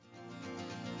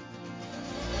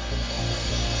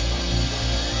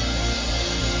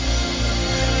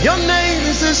Your name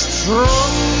is a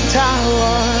strong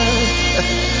tower,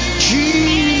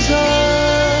 Jesus.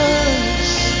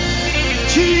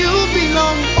 To you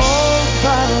belong all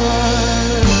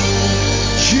power,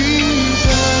 Jesus.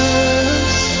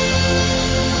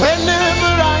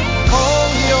 Whenever I call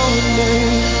your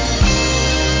name,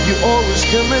 you always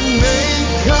come and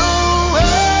make a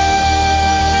way.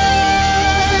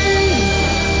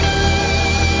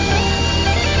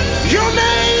 Your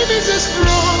name is a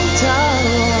strong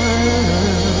tower,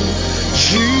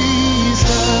 Jesus.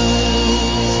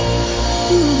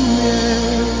 Ooh,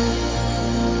 yeah.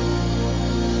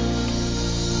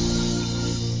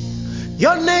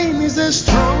 Your name is a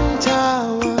strong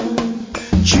tower,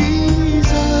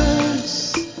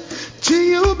 Jesus. To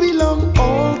you belong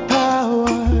all power,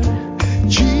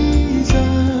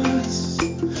 Jesus.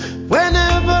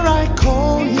 Whenever I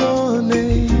call your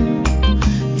name,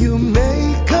 you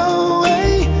make a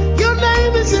way. Your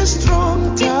name is a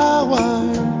strong tower,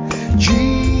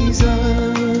 Jesus.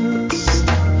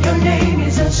 Your name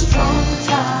is a strong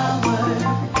tower,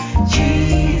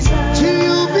 Jesus. To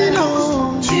you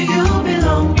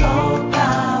belong all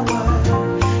power,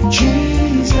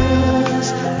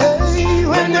 Jesus. Hey,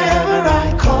 whenever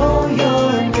I call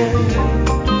your name,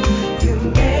 you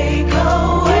make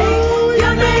a way.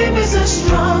 Your name is a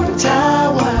strong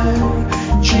tower,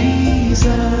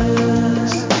 Jesus.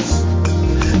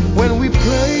 When we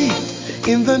pray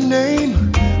in the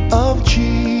name of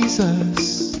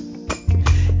Jesus,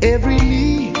 every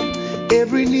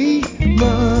knee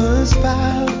must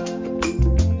bow.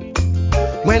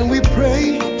 When we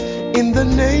pray in the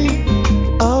name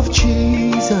of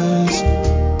Jesus,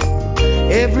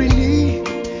 every knee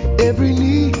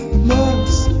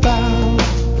must bow.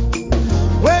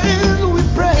 When we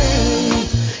pray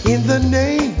in the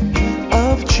name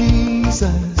of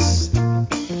Jesus,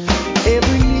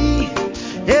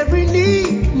 every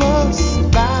knee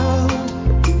must bow.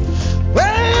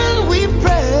 When we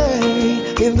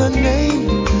pray in the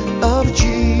name of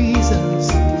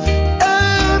Jesus,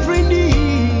 every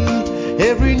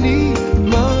knee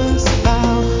must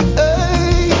bow.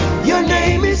 Hey, your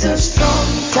name is a strong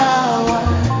tower,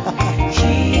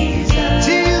 Jesus. to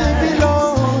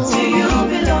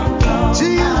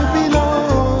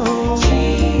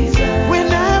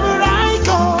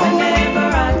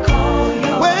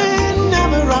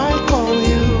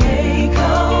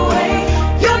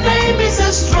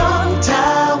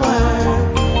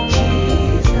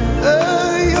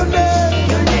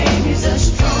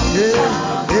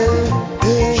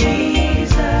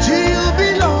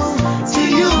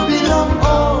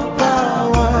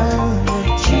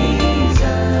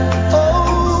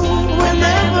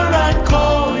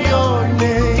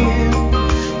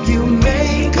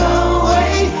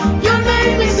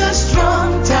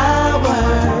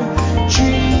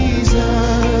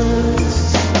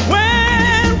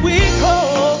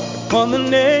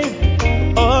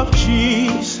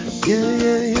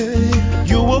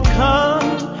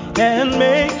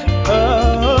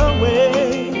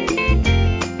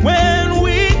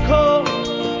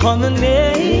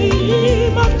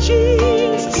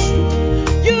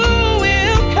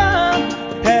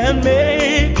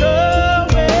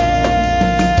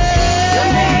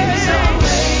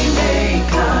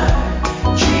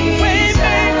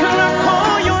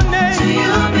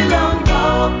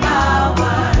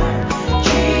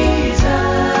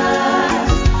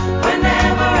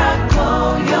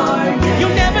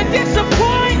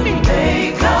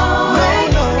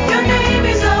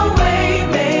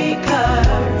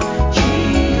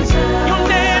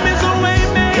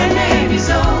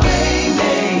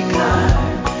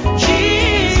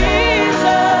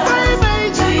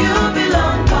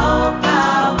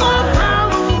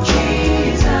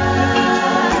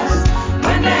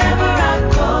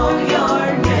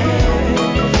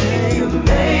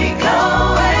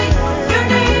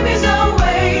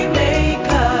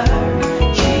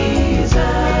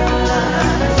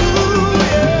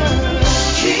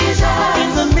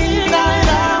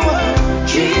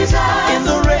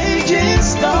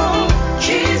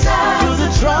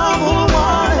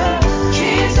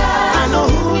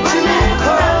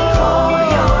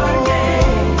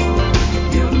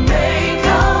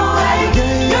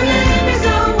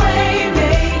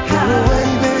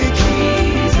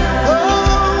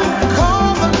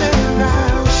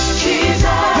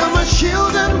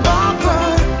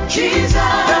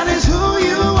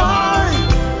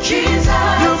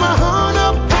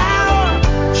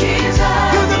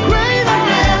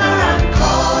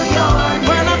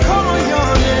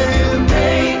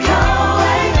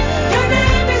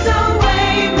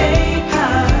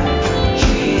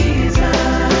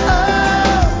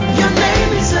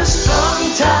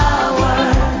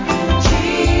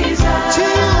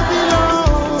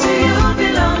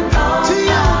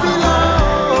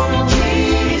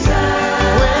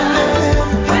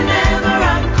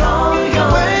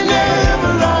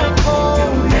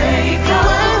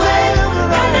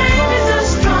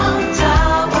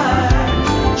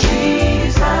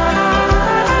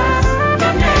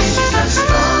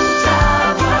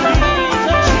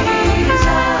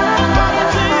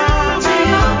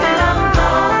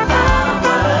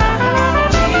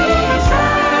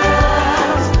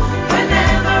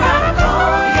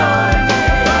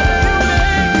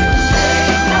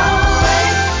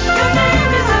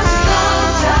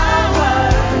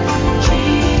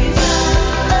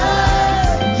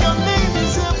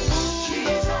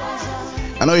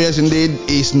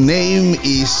His name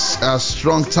is a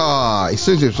strong tower.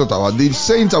 The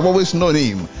saints have always known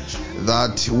him,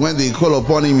 that when they call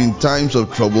upon him in times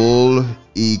of trouble,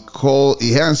 he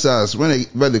answers. When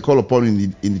they call upon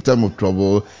him in the time of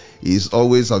trouble, he is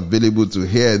always available to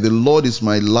hear. The Lord is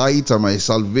my light and my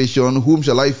salvation. Whom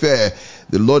shall I fear?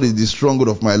 The Lord is the stronghold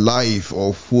of my life.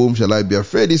 Of whom shall I be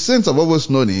afraid? The saints have always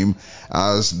known him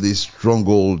as the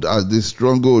stronghold. As the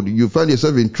stronghold. You find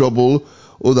yourself in trouble,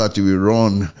 oh that you will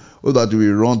run. Oh that you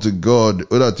will run to God.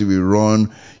 Oh that you will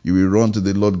run to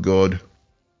the Lord God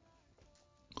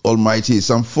Almighty.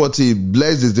 Psalm 40,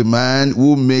 blessed is the man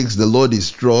who makes the Lord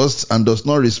his trust and does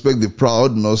not respect the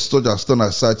proud, nor such as turn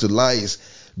aside to lies.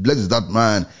 Blessed is that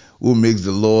man who makes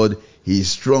the Lord his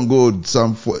stronghold.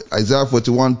 Isaiah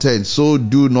 41:10. So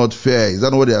do not fear. Is that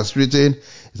not what he has written?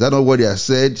 Is that not what he has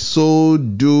said? So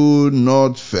do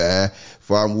not fear,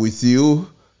 for I am with you.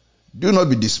 Do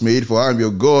not be dismayed, for I am your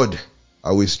God.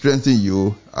 I will strengthen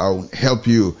you. I will help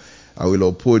you. I will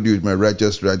uphold you with my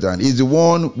righteous right hand. He's the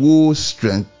one who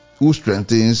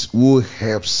strengthens, who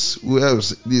helps.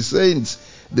 The saints,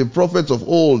 the prophets of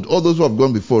old, all those who have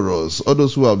gone before us, all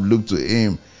those who have looked to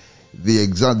him. Their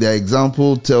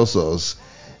example tells us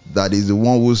that he's the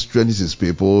one who strengthens his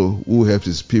people, who helps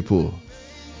his people.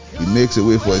 He makes a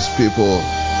way for his people.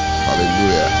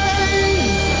 Hallelujah.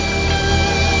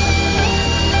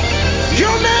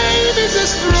 Your name is a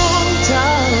strong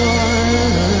tower,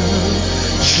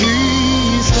 Jesus.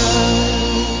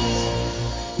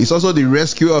 He's also the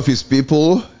rescuer of his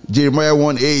people. Jeremiah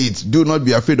 1:8. Do not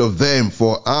be afraid of them,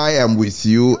 for I am with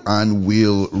you and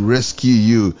will rescue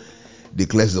you,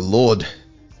 declares the Lord.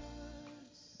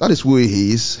 That is who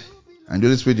he is. And the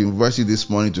Holy Spirit invites you this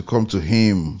morning to come to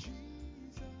him.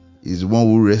 He's the one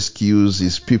who rescues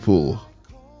his people.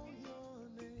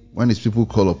 When his people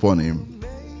call upon him,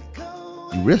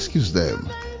 he rescues them.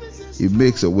 He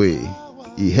makes a way.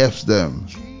 He helps them.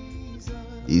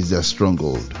 He's their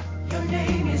stronghold. Your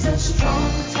name is a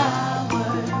strong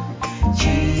tower,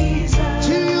 Jesus.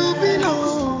 To you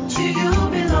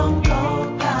belong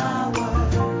all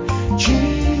power,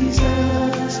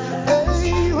 Jesus.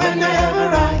 Hey,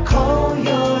 whenever I call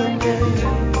your name,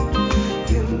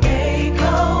 you make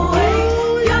a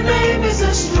way. Your name is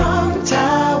a strong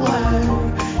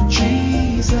tower,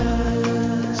 Jesus.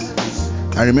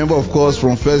 I remember, of course,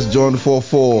 from 1 John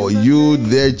 4:4, you,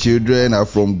 their children, are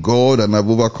from God and have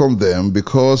overcome them,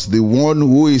 because the one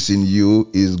who is in you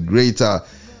is greater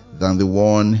than the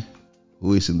one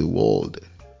who is in the world.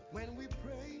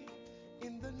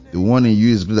 The one in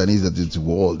you is greater than he that is in the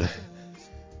world.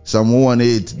 Psalm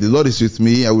 118, the Lord is with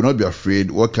me, I will not be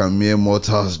afraid. What can mere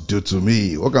mortals do to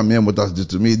me? What can mere mortals do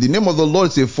to me? The name of the Lord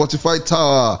is a fortified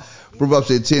tower.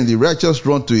 Proverbs 18, the righteous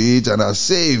run to it and are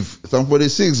saved. Psalm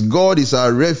 46, God is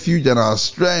our refuge and our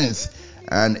strength,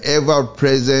 and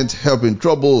ever-present help in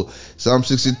trouble. Psalm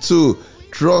 62,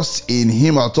 trust in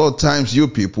him at all times, you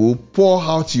people. Pour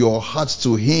out your hearts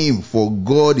to him, for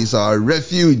God is our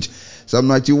refuge. Psalm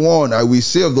 91, I will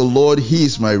say of the Lord, he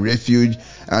is my refuge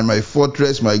and my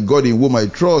fortress, my God in whom I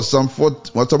trust. Psalm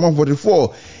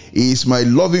 144, he is my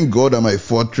loving God and my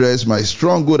fortress, my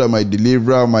stronghold and my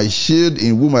deliverer, my shield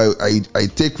in whom I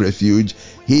take refuge,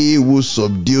 he who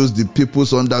subdues the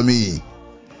peoples under me.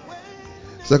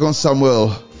 2 Samuel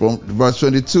from verse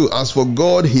 22, as for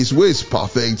God, his way is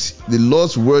perfect, the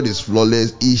Lord's word is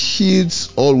flawless, he shields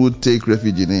all who take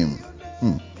refuge in him.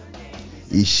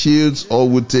 He shields all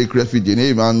who take refuge in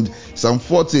him. And Psalm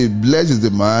 40, blessed is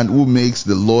the man who makes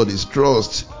the Lord his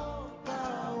trust.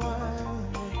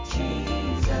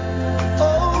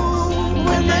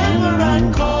 whenever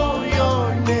I call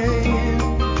your name,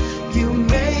 you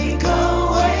make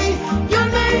a way. Your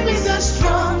name is a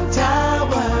strong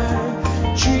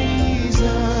tower, Jesus.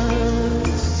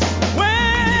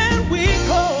 When we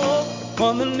call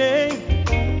upon the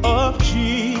name of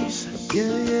Jesus,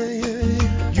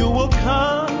 you will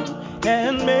come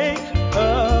and make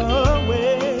a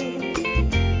way.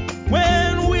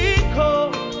 When we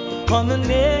call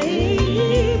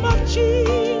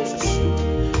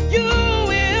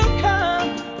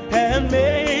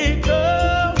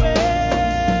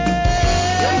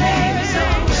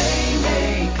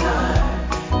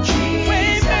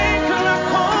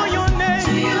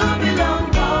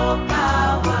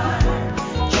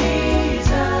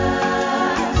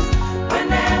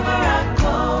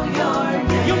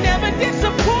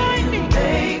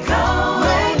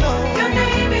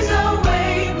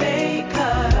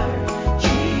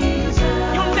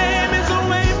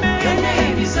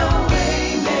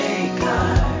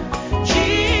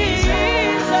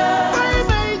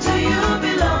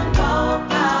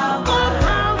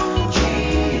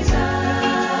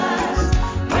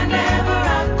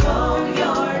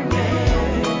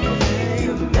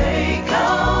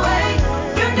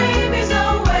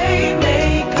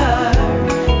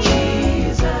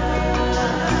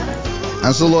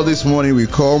So Lord, this morning we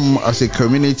come as a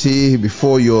community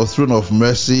before your throne of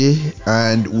mercy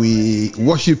and we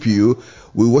worship you.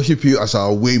 We worship you as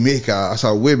our way maker. As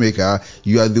our way maker,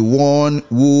 you are the one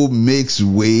who makes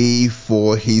way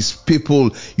for his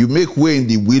people. You make way in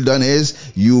the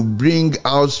wilderness. You bring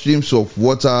out streams of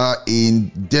water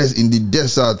in the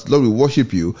desert. Lord, we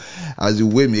worship you as the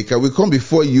way maker. We come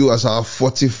before you as our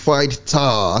fortified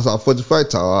tower,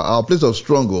 our place of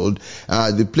stronghold,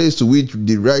 the place to which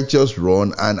the righteous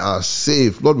run and are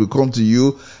safe. Lord, we come to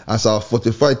you as our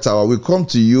fortified tower. We come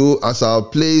to you as our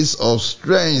place of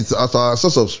strength, as our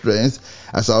source of strength,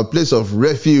 as our place of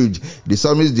refuge. The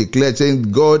psalmist declared,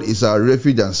 saying, God is our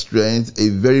refuge and strength, a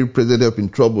very present help in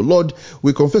trouble. Lord,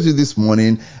 we confess you this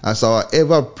morning as our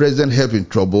ever-present help in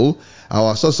trouble,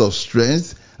 our source of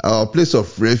strength, our place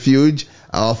of refuge,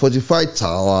 our fortified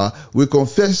tower. We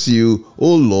confess you,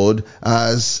 O Lord,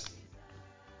 as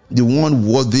the one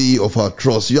worthy of our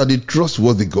trust. You are the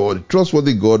trustworthy God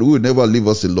who will never leave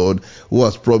us alone, who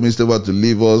has promised never to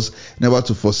leave us, never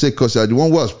to forsake us. You are the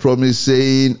one who has promised,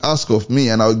 saying, ask of me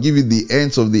and I'll give you the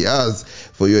ends of the earth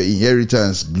for your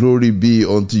inheritance. Glory be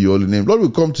unto your holy name. Lord, we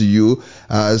come to you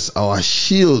as our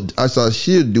shield,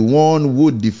 the one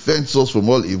who defends us from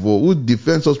all evil, who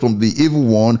defends us from the evil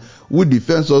one, who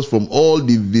defends us from all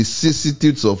the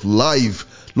vicissitudes of life.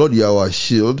 Lord, you are our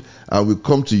shield, and we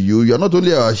come to you. You are not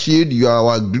only our shield, you are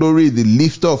our glory, the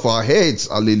lifter of our heads.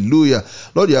 Hallelujah.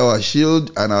 Lord, you are our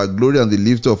shield and our glory and the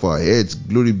lifter of our heads.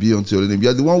 Glory be unto your name. You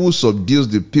are the one who subdues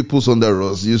the peoples under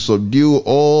us. You subdue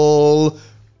all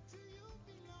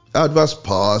adverse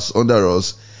powers under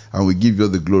us, and we give you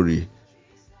the glory.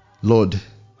 Lord,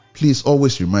 please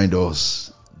always remind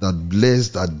us that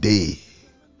blessed are they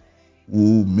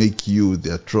who make you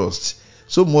their trust.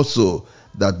 So much so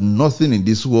that nothing in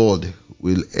this world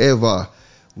will ever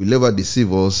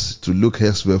deceive us to look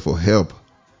elsewhere for help.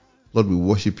 Lord, we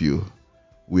worship you.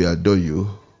 We adore you.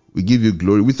 We give you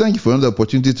glory. We thank you for another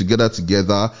opportunity to gather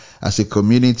together as a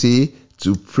community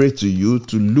to pray to you,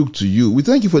 to look to you. We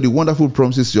thank you for the wonderful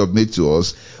promises you have made to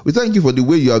us. We thank you for the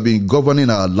way you have been governing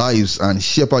our lives and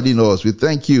shepherding us. We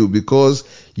thank you because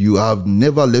you have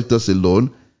never left us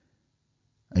alone,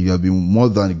 and you have been more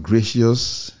than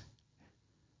gracious,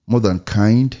 more than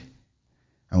kind,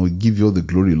 and we give you all the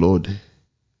glory, Lord.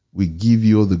 We give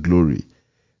you all the glory.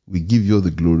 We give you all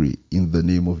the glory in the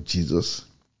name of Jesus.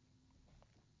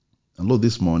 And Lord,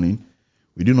 this morning,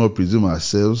 we do not presume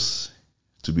ourselves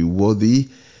to be worthy.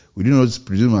 We do not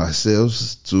presume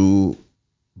ourselves to,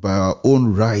 by our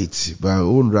own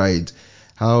right,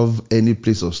 have any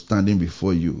place of standing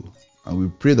before you. And we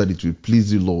pray that it will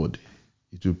please you, Lord.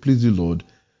 It will please you, Lord,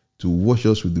 to wash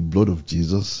us with the blood of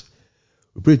Jesus.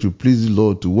 We pray to please the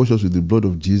Lord to wash us with the blood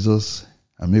of Jesus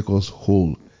and make us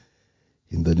whole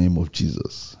in the name of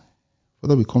Jesus.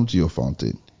 Father, we come to your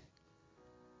fountain.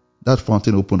 That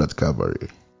fountain opened at Calvary.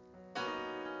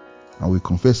 And we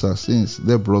confess our sins.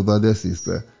 Dear brother, dear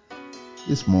sister,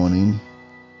 this morning,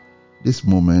 this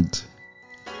moment,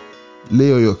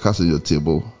 lay all your cards on your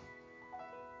table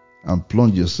and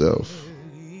plunge yourself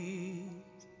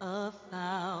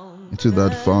into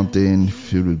that fountain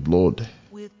filled with blood,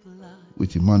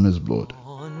 with Emmanuel's blood.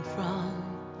 From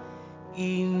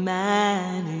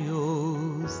Emmanuel's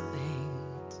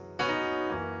saint,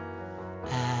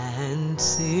 and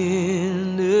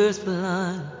sinners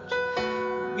plunge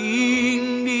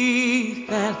beneath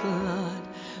that flood,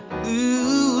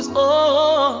 lose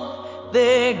all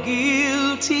their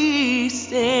guilty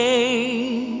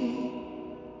stain,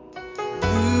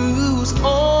 lose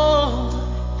all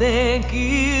their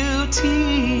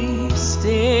guilty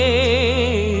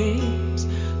stains,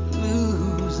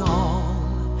 lose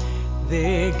all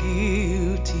their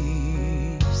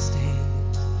guilty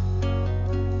stains,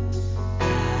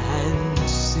 and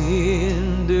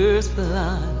cinders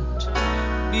plunge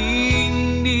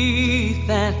beneath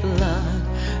that flood,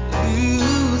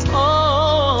 lose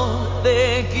all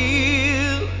their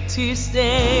guilty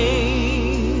stains.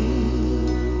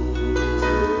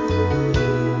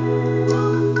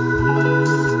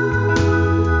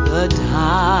 The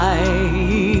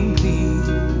dying thief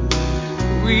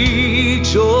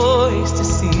rejoice to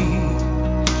see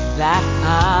that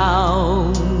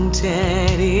fountain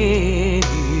in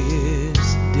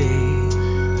his day.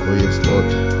 Oh yes, Lord.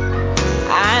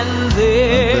 And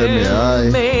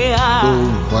there may I go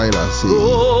while I say,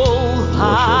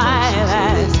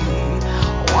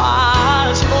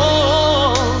 wash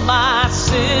all my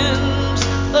sins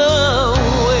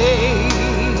away.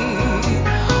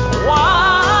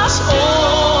 Wash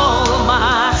all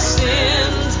my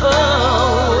sins away.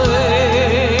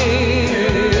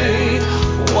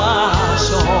 Wash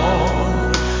all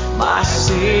my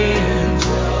sins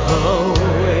away.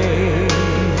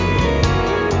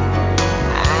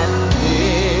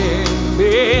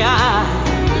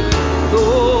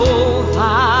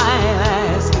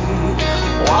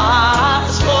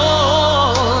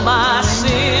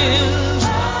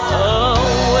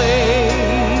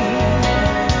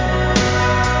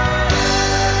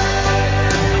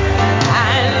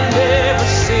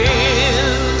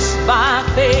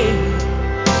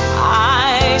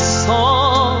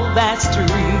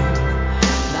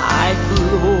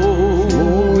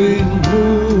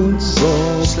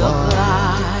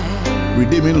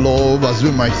 has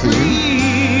been my theme.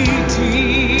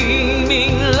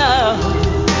 Redeeming love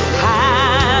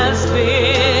has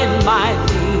been my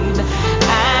theme,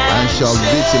 And shall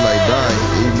be till I die.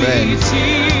 Amen. be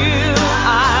till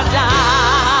I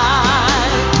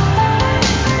die.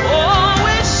 Oh,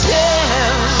 it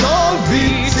shall be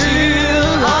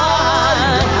till I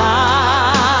die.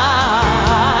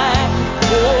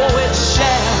 Oh, it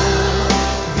shall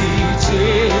be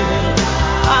till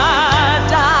I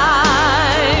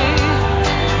die.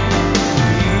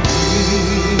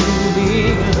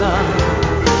 Redeeming love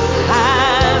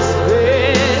has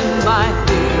been my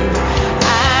theme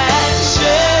and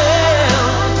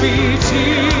shall be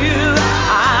till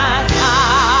I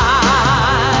die.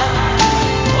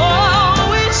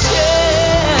 Oh, it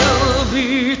shall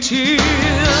be till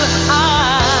I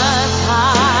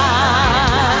die.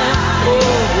 Oh,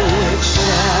 it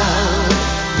shall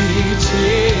be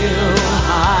till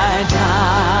I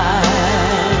die.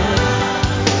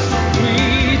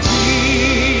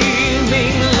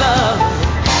 Redeeming love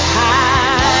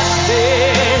has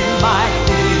been my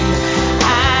theme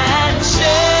and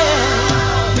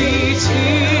shall be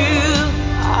till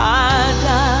I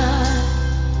die.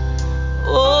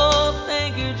 Oh,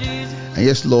 thank you, Jesus. And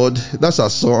yes, Lord, that's our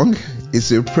song.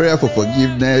 It's a prayer for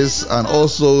forgiveness and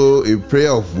also a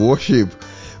prayer of worship.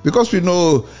 Because we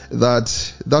know that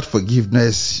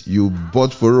forgiveness you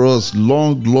bought for us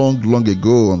long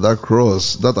ago on that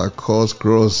cross, that accursed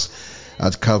cross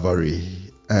at Calvary.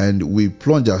 And we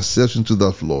plunge ourselves into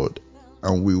that, Lord,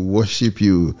 and we worship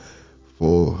you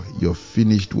for your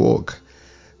finished work,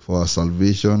 for our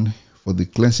salvation, for the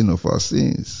cleansing of our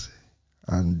sins,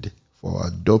 and for our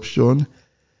adoption.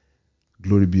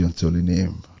 Glory be unto your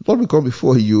name. Lord, we come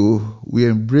before you. We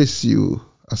embrace you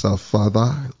as our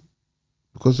Father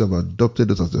because you have adopted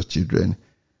us as your children.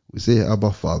 We say,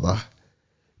 Abba, Father,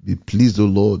 be pleased, O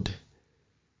Lord,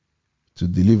 to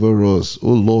deliver us.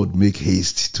 O Lord, make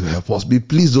haste to help us. Be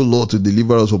pleased, O Lord, to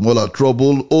deliver us from all our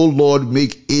trouble. O Lord,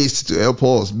 make haste to help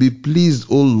us. Be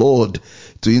pleased, O Lord,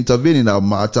 to intervene in our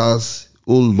matters.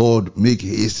 O Lord, make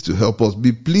haste to help us.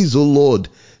 Be pleased, O Lord,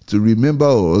 to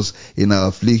remember us in our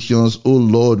afflictions. O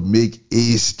Lord, make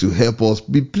haste to help us.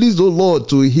 Be pleased, O Lord,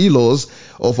 to heal us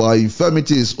of our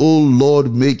infirmities. O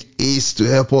Lord, make haste to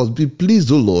help us. Be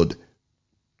pleased, O Lord,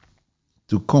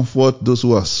 to comfort those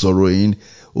who are sorrowing.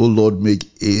 O Lord,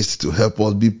 make haste to help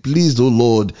us. Be pleased, O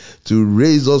Lord, to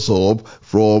raise us up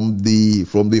from the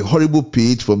horrible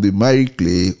pit, from the miry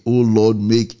clay. O Lord,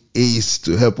 make haste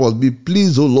to help us. Be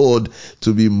pleased, O Lord,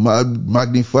 to be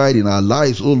magnified in our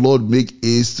lives. O Lord, make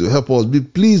haste to help us. Be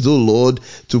pleased, O Lord,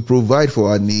 to provide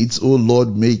for our needs. O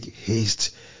Lord, make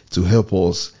haste to help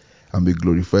us and be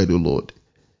glorified, O Lord,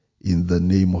 in the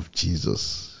name of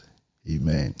Jesus.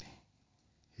 Amen.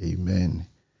 Amen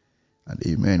and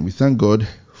amen. We thank God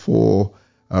for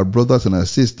our brothers and our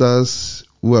sisters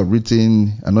who have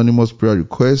written anonymous prayer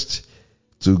requests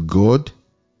to God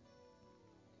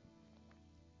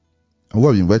and who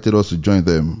have invited us to join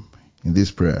them in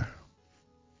this prayer.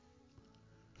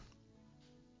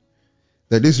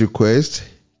 That this request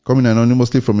coming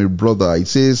anonymously from a brother, it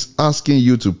says, asking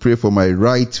you to pray for my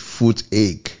right foot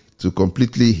ache to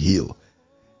completely heal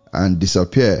and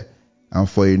disappear and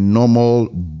for a normal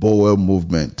bowel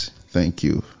movement. Thank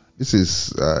you. This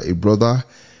is a brother,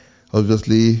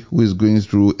 obviously, who is going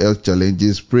through health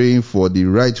challenges, praying for the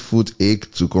right foot ache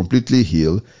to completely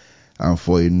heal and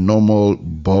for a normal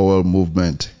bowel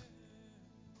movement.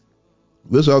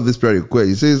 We also have this prayer request.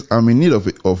 It says, I'm in need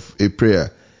of a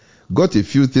prayer. Got a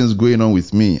few things going on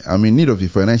with me. I'm in need of a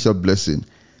financial blessing.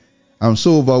 I'm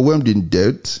so overwhelmed in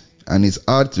debt and it's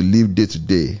hard to live day to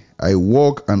day. I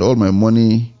work and all my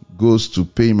money goes to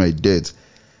pay my debt.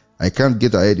 I can't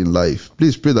get ahead in life.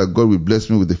 Please pray that God will bless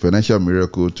me with a financial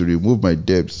miracle to remove my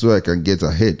debt so I can get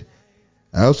ahead.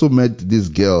 I also met this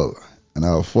girl and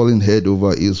I have fallen head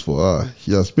over heels for her.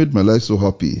 She has made my life so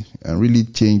happy and really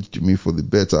changed me for the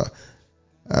better.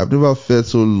 I have never felt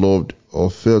so loved or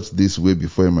felt this way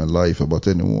before in my life about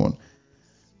anyone.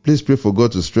 Please pray for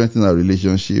God to strengthen our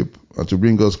relationship and to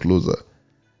bring us closer.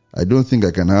 I don't think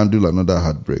I can handle another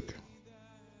heartbreak.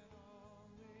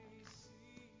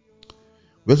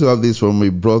 We also have this from a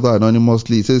brother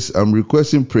anonymously. It says, I'm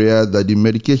requesting prayer that the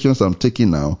medications I'm taking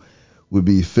now will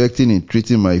be effective in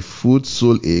treating my foot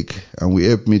sole ache and will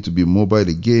help me to be mobile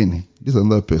again. This is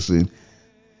another person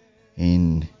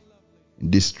in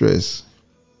distress.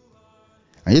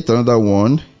 And yet another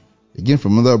one, again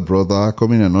from another brother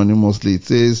coming anonymously. It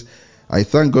says, I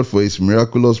thank God for his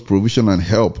miraculous provision and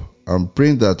help. I'm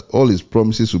praying that all his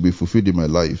promises will be fulfilled in my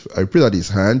life. I pray that his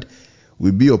hand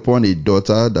will be upon a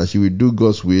daughter, that she will do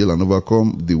God's will and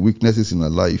overcome the weaknesses in her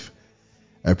life.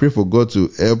 I pray for God to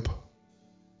help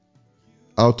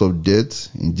out of debt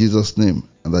in Jesus' name,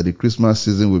 and that the Christmas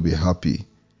season will be happy.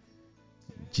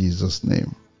 In Jesus'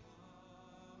 name.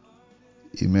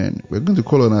 Amen. We're going to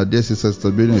call on our dear sister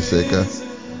Stabini Seka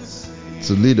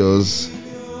to lead us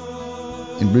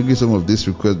in bringing some of these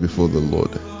requests before the Lord.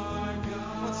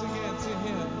 Once again to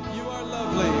Him, you are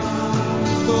lovely.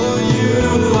 For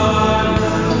you are,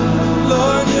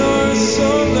 Lord, you're so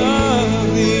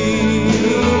lovely.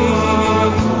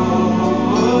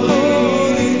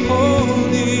 Holy,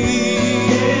 holy.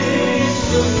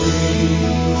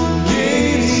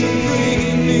 Gates are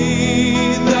bringing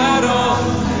me that all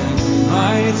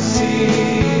might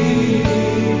see.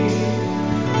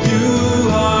 You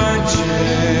are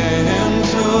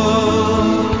gentle,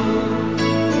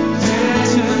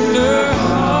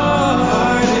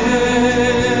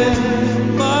 tender-hearted,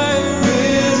 my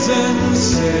risen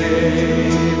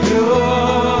Savior.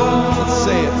 Let's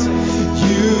say it.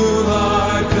 You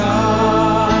are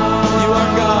God. You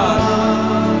are God.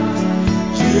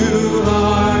 You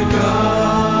are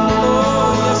God.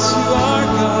 Oh, yes, you are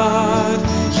God.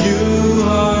 You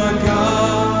are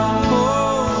God.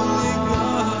 Holy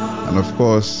God. And of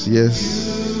course, yes,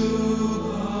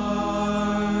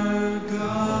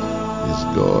 is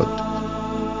God.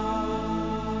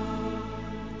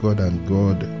 God and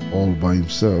God all by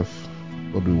Himself.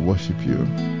 Lord, we worship You.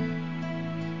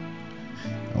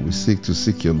 And we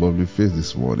seek your lovely face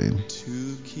this morning.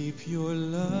 To keep your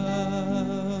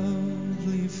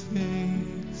lovely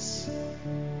face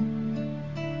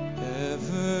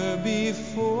ever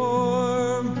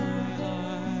before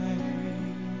my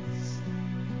eyes.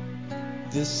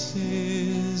 This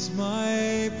is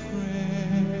my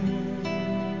prayer.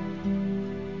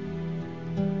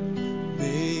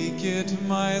 Make it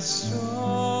my strong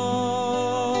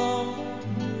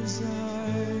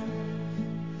desire,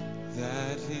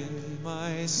 that in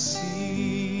my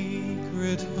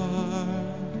secret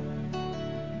heart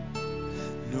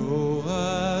no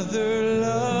other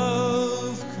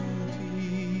love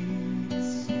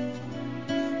competes,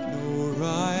 no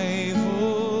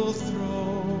rival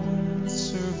throne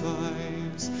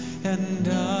survives, and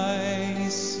I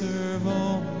serve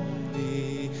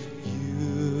only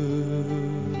You.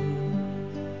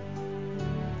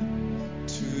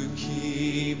 To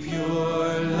keep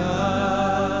your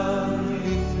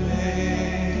lovely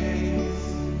face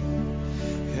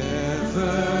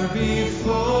ever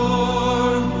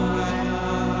before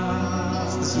my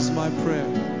eyes. This is my prayer.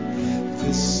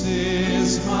 This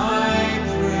is my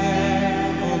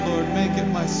prayer. Oh Lord, make it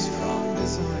my strong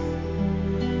desire.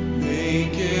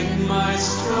 Make it my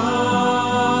strong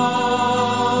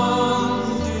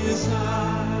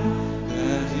desire,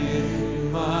 that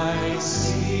in my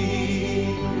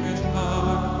secret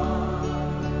heart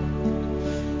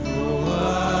no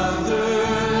other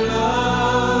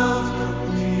love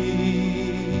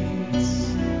competes,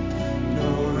 no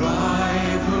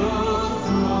rival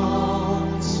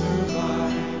throne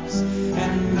survives,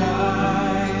 and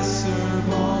I serve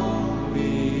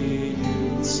only You.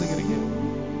 Let's sing it again.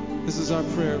 This is our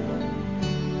prayer, Lord.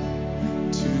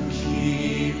 To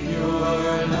keep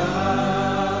your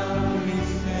lovely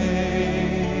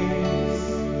face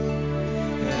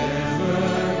ever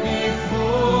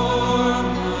before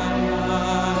my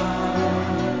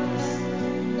eyes.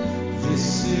 This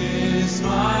is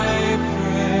my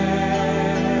prayer.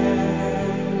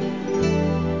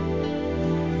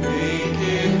 Make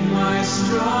it my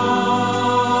strong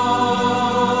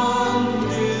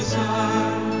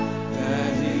desire,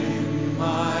 that in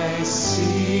my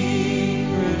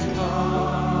secret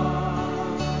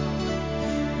heart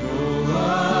no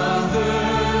other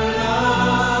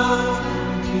love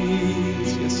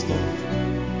competes. Yes, Lord.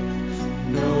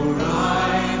 No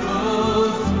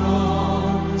rival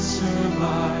throne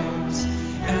survives,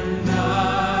 and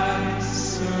I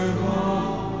serve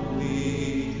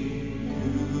only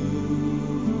You.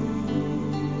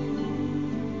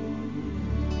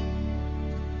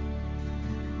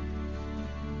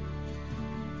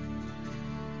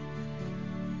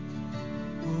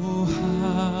 Oh,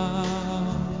 how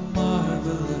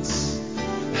marvelous,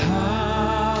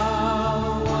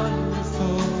 how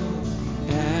wonderful,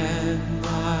 and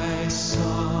my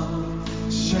song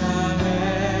shall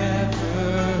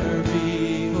ever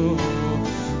be. Oh,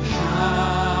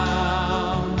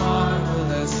 how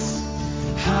marvelous,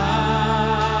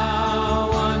 how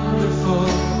wonderful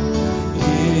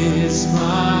is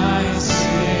my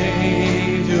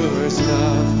Savior's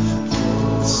love.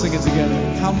 Let's sing it together.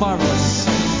 How marvelous.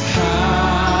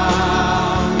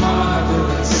 How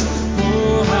marvelous.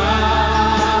 Oh,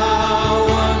 how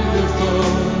wonderful.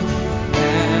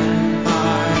 And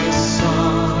my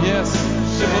song, yes,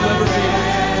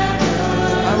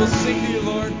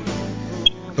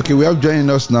 Okay, we have joining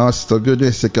us now, Sister Biode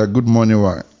Seka. Good morning,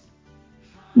 wa.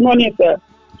 Morning, sir.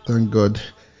 Thank God.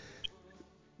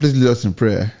 Please lead us in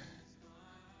prayer.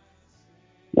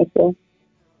 Yes, sir.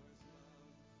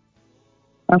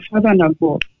 Our Father and our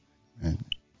God, Amen.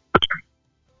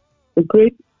 the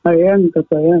great I am that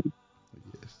I am,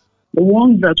 Yes. the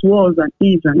one that was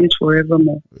and is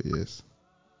forevermore, Yes.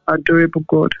 adorable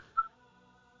God.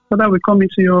 Father, we come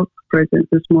into your presence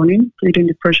this morning, pleading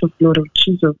the precious blood of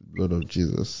Jesus, Blood of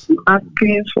Jesus.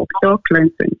 asking for pure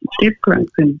cleansing, deep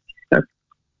cleansing, that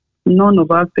none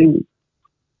of our things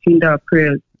hinder our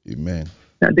prayers, Amen.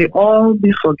 that they all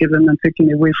be forgiven and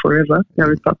taken away forever. Their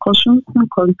repercussions and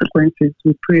consequences,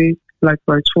 we pray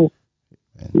likewise for.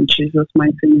 In Jesus'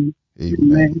 mighty name.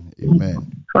 Amen.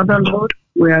 Amen. Father, Lord,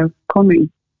 we are coming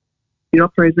to your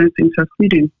presence,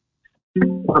 interceding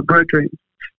for our brethren,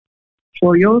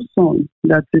 for your son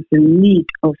that is in need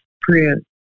of prayer,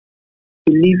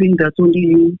 believing that only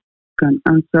you can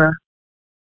answer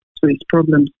to his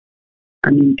problems.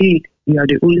 And indeed, you are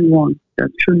the only one that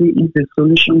truly is the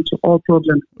solution to all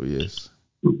problems. Oh, yes.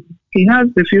 He has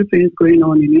a few things going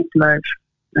on in his life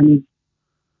and is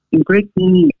in great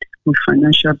need of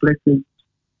financial blessings.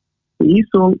 He is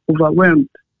so overwhelmed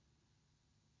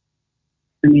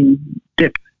and in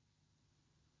debt.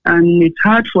 And it's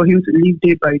hard for him to live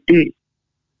day by day.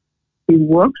 He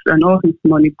works and all his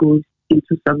money goes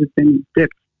into servicing his debt.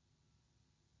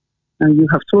 And you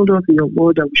have told us in your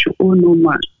word that we should owe no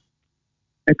man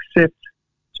except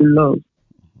to love.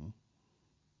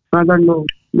 Father, Lord,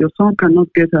 your son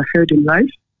cannot get ahead in life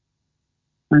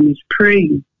and is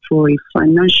praying for a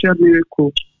financial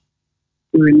miracle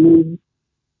to remove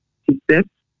his debt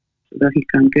so that he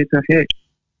can get ahead.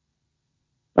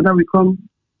 Father, we come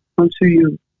unto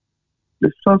you,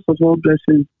 the source of all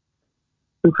blessings,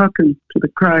 to hearken to the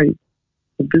cry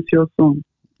of this your son.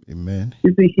 Amen.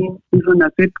 Using him even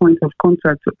as a point of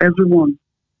contact to everyone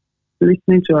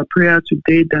listening to our prayer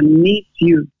today that needs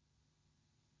you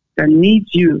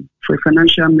for a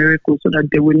financial miracle so that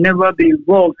they will never be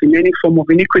involved in any form of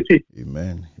iniquity,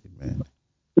 Amen. Amen.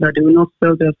 so that they will not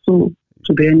sell their soul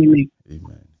to the enemy.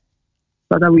 Amen.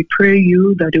 Father, we pray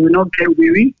you that they will not get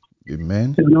weary,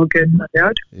 Amen. they will not get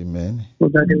tired, Amen. so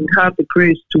that they will have the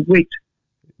grace to wait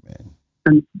Amen.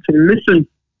 and to listen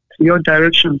to your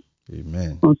direction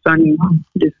Amen. concerning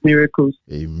these miracles.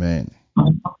 Amen.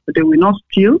 But they will not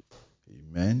steal,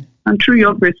 Amen. and through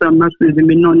your grace and mercy, they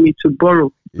may not need to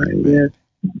borrow. Amen. Yes.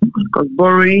 Because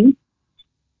borrowing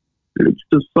leads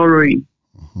to sorrowing.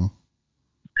 Mm-hmm.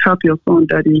 Help your son,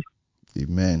 Daddy,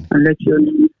 Amen. and let your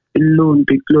name alone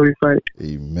be glorified.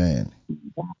 Amen.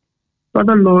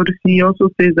 Father, Lord, he also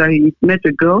says that he met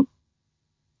a girl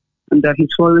and that he's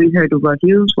falling head over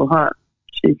heels for her.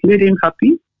 She's made him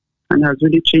happy and has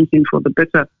really changed him for the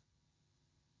better.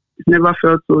 He's never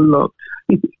felt so loved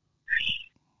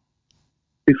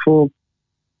before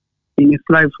in his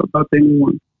life about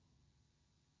anyone.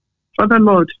 Father,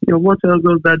 Lord, your word tells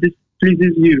us that this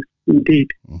pleases you indeed.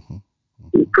 Mm-hmm.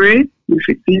 We pray, if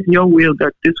it is your will,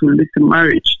 that this will lead to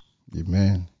marriage,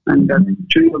 Amen. and that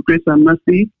through your grace and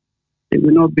mercy, they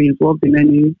will not be involved in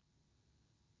any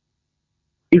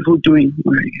evil doing.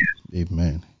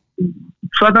 Amen.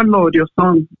 Father, Lord, your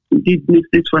son indeed needs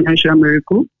this financial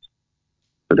miracle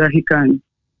so that he can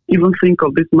even think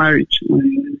of this marriage.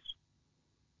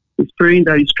 He's praying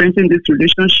that you strengthen this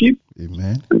relationship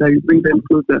Amen. and that you bring them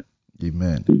closer.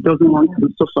 Amen. He doesn't want to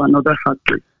suffer another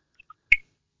heartbreak.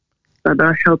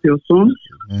 Father, help your son.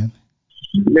 Amen.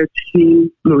 Let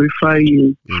him glorify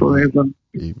you Amen. forever.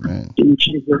 Amen. In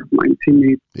Jesus' mighty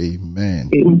name. Amen.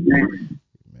 Amen.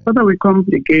 Father, we come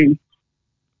again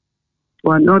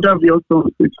for another of your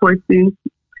sons requesting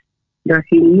that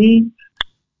he needs,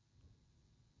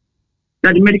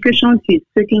 that the medication he's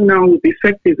taking now will be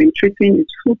effective in treating his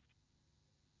foot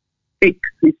ache,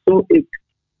 his sore ache,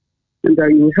 and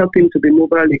that you will help him to be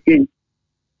mobile again.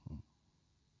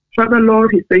 Father,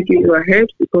 Lord, he's taking you ahead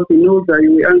because he knows that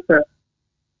you will answer.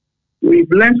 We've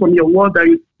learned from your word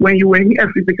that when you were here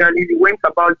physically, you went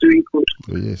about doing good.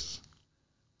 Oh, yes.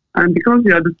 And because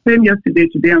you are the same yesterday,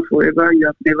 today, and forever, you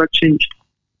have never changed.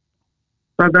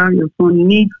 Father, your son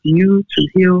needs you to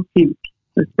heal him,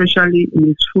 especially in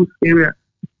his foot area.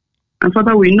 And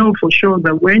Father, we know for sure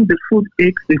that when the foot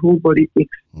aches, the whole body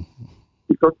aches. Mm-hmm.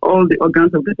 Because all the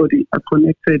organs of the body are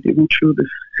connected even through the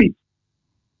feet.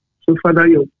 So Father,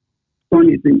 your son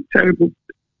is in terrible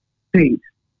pain.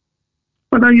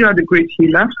 Father, you are the great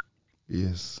healer.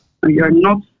 Yes. And you are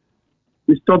not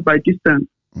disturbed by distance.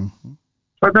 Mm-hmm.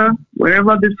 Father,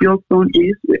 wherever this your son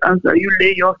is, we ask that you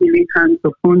lay your healing hands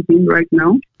upon him right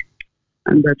now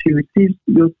and that he receives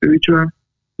your spiritual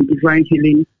and divine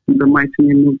healing in the mighty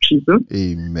name of Jesus.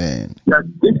 Amen. That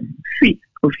this feet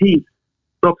of his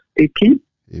stops aching,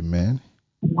 Amen.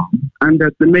 and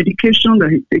that the medication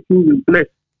that he's taking will bless,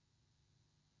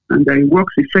 and that it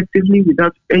works effectively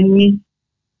without any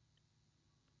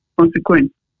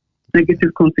consequence,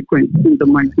 negative consequence, in the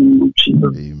mighty name of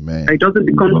Jesus. Amen. It doesn't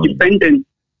become dependent,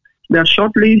 that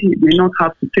shortly he may not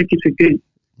have to take it again.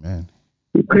 Amen.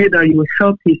 We pray that you will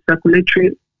help his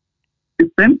circulatory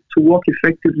system to work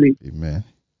effectively, Amen.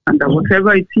 and that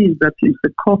whatever it is that is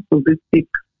the cause of this ache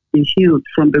be healed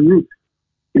from the root,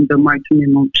 in the mighty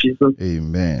name of Jesus.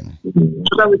 Amen.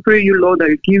 Father, we pray you, Lord, that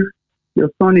you give your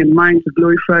son a mind to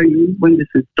glorify you when this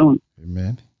is done,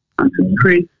 Amen. and to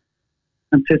praise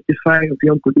and testify of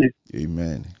your goodness.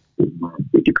 Amen.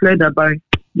 We declare that by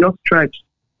your stripes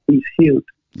he is healed.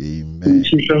 In Amen.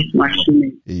 Jesus' mighty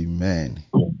name. Amen.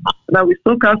 That we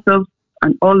soak ourselves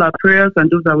and all our prayers and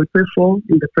those that we pray for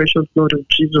in the precious blood of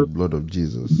Jesus. The blood of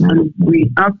Jesus. And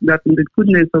we ask that in the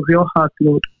goodness of your heart,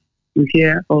 Lord, you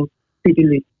hear us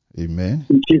speedily. Amen.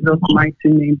 In Jesus' mighty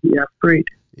name we have prayed.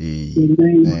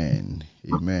 Amen.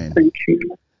 Amen. Thank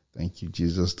you. Thank you,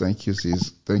 Jesus. Thank you,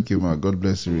 sis. Thank you, ma. God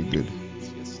bless you. Really good.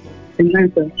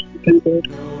 Amen, sir. Thank God.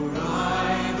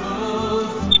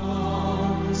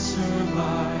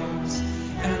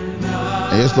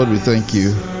 And yes, Lord, we thank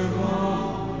you.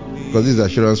 Because this is the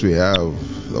assurance we have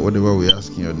that whatever we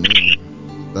ask in your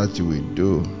name, that you will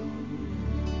do.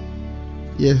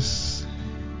 Yes,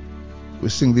 we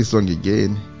sing this song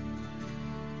again.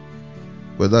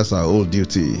 But that's our whole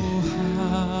duty,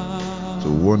 to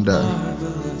wonder,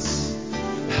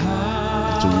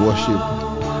 to worship.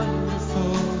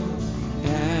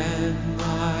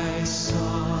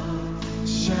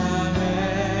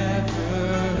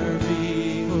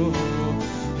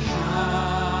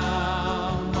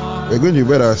 We're going to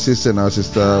invite our sister and our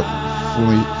sister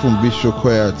from Bishop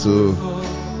Choir to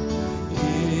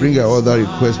bring our other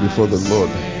requests before the Lord.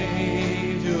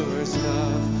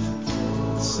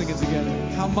 Sing it together.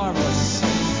 How marvelous.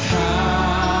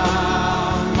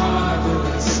 How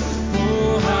marvelous.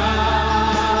 Oh,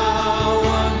 how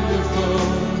wonderful.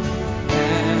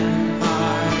 And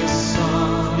my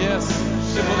song. Yes,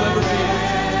 it will never be.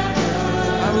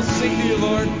 I will sing to you,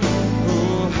 Lord.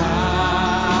 Oh, how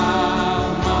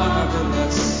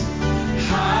marvelous.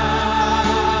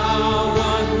 How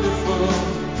wonderful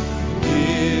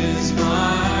is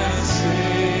my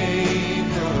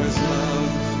Savior's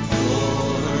love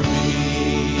for me.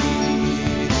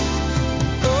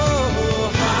 Oh,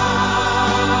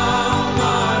 how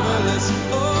marvelous.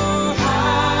 Oh, how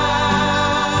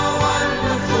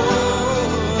wonderful.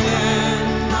 And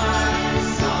my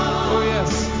song. Oh,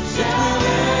 yes. It will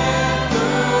ever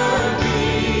be.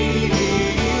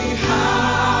 How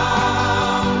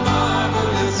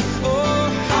marvelous. Oh,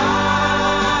 how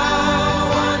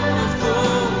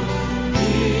wonderful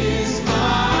is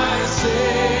my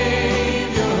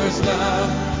Savior's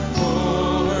love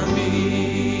for me.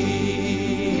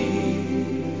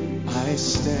 I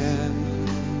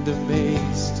stand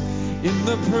amazed in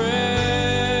the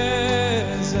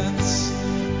presence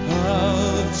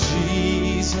of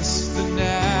Jesus the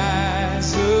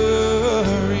Nazarene.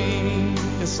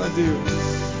 Yes, I do.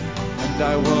 And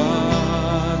I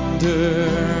wonder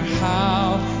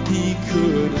how he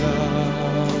could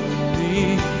love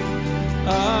me,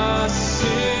 a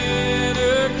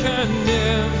sinner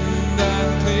condemned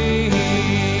and clean.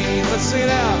 Let's sing it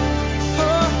out. Oh,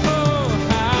 oh,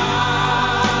 how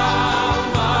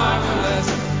marvelous.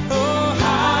 Oh,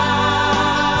 how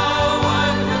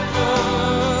wonderful.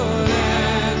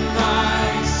 And my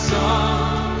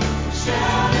song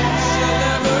shall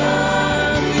ever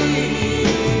be.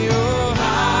 Oh,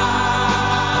 how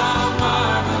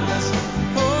marvelous.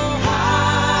 Oh, how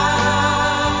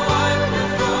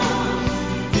wonderful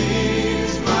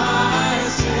is my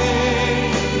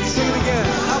Savior. Sing it again.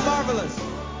 How marvelous.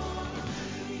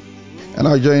 And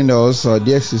now join us, our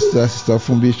dear sister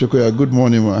Fumbi Shokoya. Good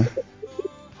morning, ma.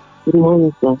 Good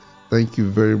morning, sir. Thank you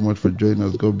very much for joining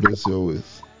us. God bless you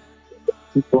always.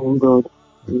 Thank God.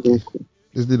 Okay.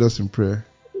 Let's lead us in prayer.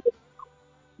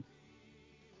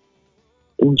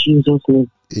 In Jesus' name.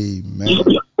 Amen.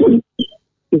 In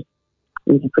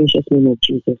the precious name of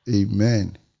Jesus.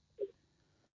 Amen.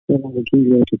 Lord, I will give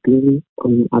you all the glory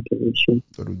and adoration.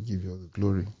 God will give you all the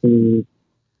glory.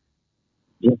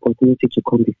 The opportunity to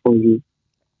come before you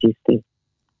this day.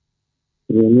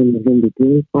 Your name alone be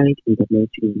glorified in the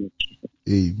mighty name of Jesus.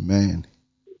 Amen.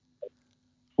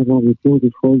 Father, we bring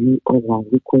before you all our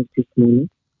requests this morning.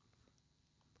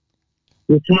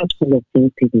 With heart full of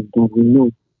thanksgiving that we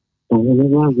know that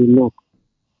whenever we knock,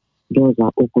 doors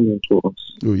are open unto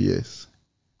us. Oh, yes.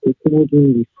 He said, when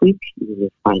you seek, you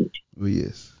will find. Oh,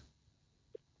 yes.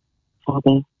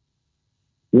 Father,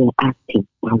 we are asking,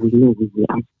 and we know we will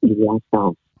ask you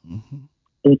ourselves. Mm-hmm.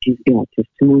 Let this be our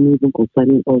testimony even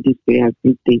concerning all these prayers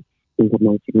this day in the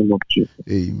mighty name of Jesus.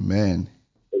 Amen.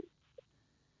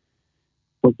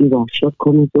 Forgive our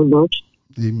shortcomings, O Lord.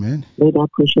 Amen. Let our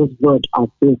precious blood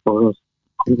atone for us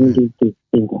even Amen. this day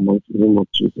in the mighty name of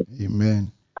Jesus.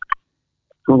 Amen.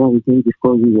 Father, we bring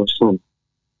before you your son.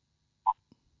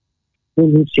 Who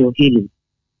needs your healing?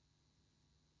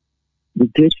 The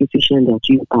great physician that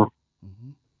you are. Mm-hmm.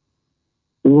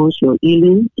 He wants your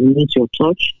healing. He needs your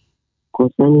touch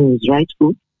concerning his right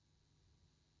foot.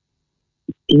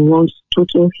 He wants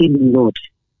total healing, Lord.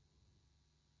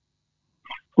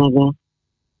 Father,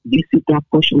 visit that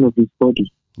portion of his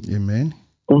body Amen.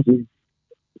 that is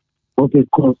of a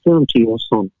concern to your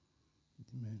son.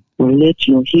 Amen. And let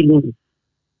your healing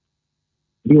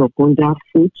be upon that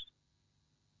foot,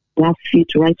 that feet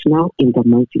right now in the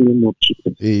mighty name of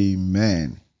Jesus.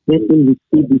 Amen. Let him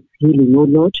receive his healing, O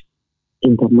Lord,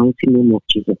 in the mighty name of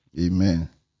Jesus. Amen.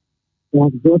 I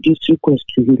have brought this request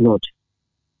to you, Lord.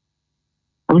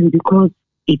 And because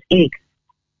it aches,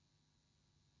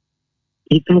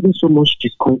 it's having so much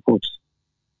discomfort.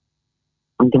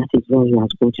 And that is why he has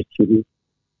brought it to you.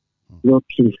 Lord,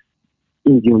 please,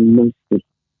 in your mercy,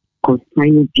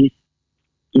 concerning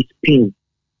this pain,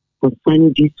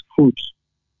 concerning this food,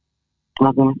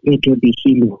 Father, let there be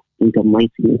healing in the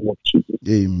mighty name of Jesus.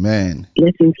 Amen.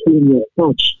 Let him feel your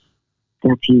touch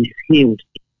that he is healed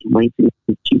in the mighty name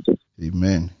of Jesus.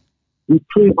 Amen. We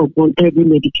pray upon every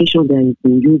medication that has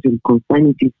been using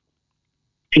concerning this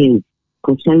pain,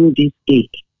 concerning this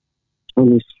ache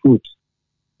on his foot.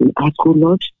 We ask, O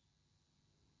Lord,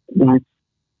 that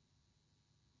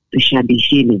there shall be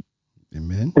healing,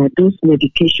 Amen. that those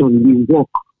medications will work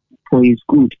for his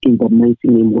good in the mighty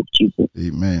name of Jesus.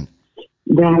 Amen.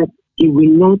 That he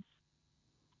will not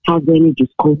have any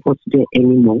discomfort there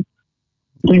anymore,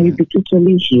 that he will be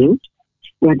totally healed,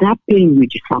 that pain will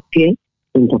disappear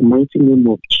in the mighty name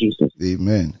of Jesus.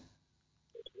 Amen.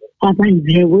 Father in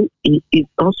heaven, he is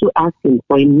also asking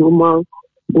for a normal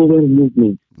bowel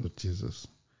movement. Lord Jesus.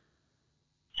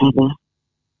 Father,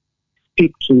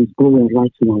 speak to his bowel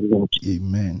right now, Lord,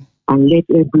 Amen. and let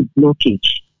every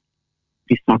blockage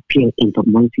disappear in the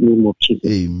mighty name of Jesus.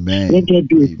 Amen. Let there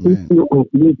be a free Amen. flow of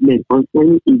movement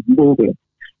concerning his bowel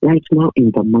right now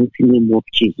in the mighty name of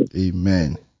Jesus.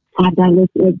 Amen. Father, let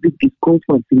every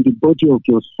discomfort in the body of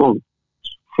your son,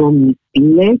 from his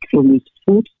leg, from his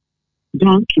foot,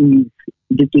 down to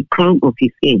the crown of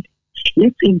his head,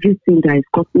 let everything that is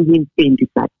causing him pain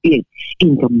disappear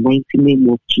in the mighty name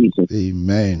of Jesus.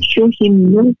 Amen. Show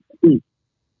him mercy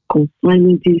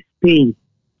concerning this pain,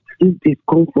 this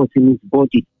discomfort in his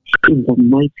body, in the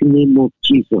mighty name of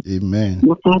Jesus. Amen.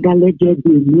 My Father, let there be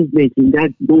a movement in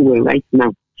that bowel right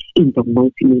now, in the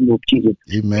mighty name of Jesus.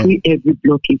 Amen. Free every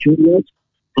blockage, O Lord,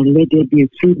 and let there be a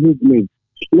free movement.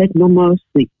 Let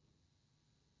normalcy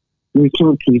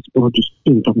return to his body,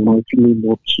 in the mighty name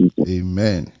of Jesus.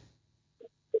 Amen.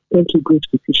 Thank you, great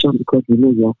physician, because we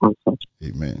know you have answered,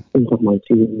 Amen. in the mighty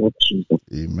name of Jesus.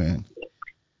 Amen.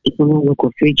 Eternal Rock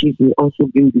of Ages, we also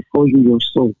bring before you your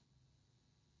son,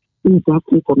 who is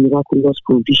asking for miraculous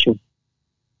provision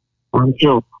and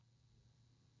help.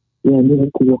 You are a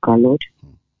miracle worker, Lord.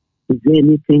 Is there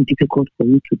anything difficult for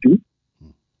you to do?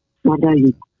 Father,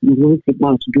 you went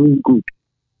about doing good,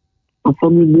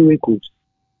 performing miracles.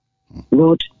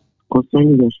 Lord,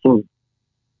 concerning your son,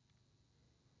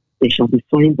 there shall be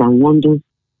signs and wonders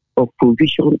of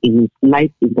provision in his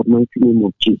life in the mighty name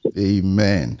of Jesus.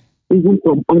 Amen. Even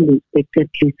from unexpected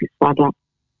places, Father,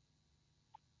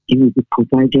 he will be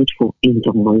provided for in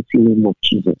the mighty name of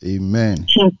Jesus. Amen.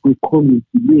 Help will come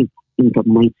his way in the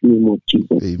mighty name of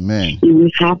Jesus. Amen. He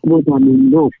will have more than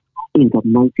enough in the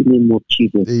mighty name of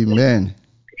Jesus. Amen.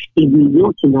 He will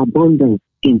walk in abundance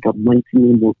in the mighty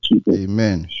name of Jesus.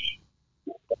 Amen.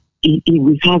 He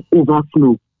will have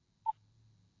overflow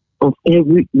of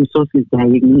every resources that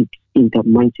he needs in the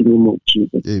mighty name of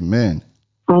Jesus. Amen.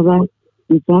 Father,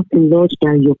 we ask the Lord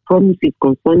that your promises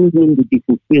concerning him will be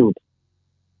fulfilled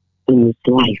in his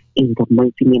life in the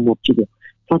mighty name of Jesus.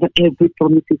 Father, every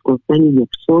promises concerning your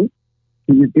son,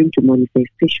 he will bring to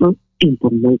manifestation in the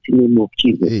mighty name of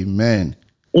Jesus. Amen.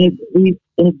 Every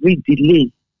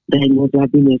delay that he must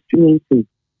have been experiencing,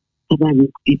 Father,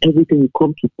 everything will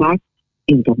come to pass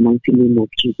in the mighty name of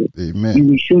Jesus. Amen. You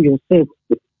will show yourself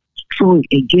strong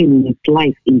again in his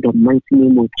life in the mighty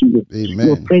name of Jesus. Amen.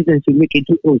 Your presence will make a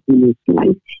difference in his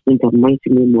life in the mighty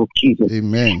name of Jesus.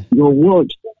 Amen. Your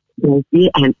word, your year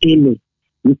and amen,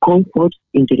 will comfort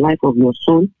in the life of your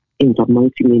son in the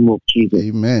mighty name of Jesus.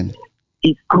 Amen.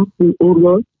 It's asking, oh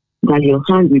Lord, that your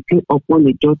hand will be upon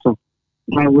a daughter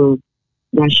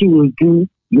that she will do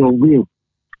your will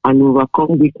and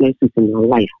overcome weaknesses in her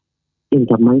life. In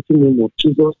the mighty name of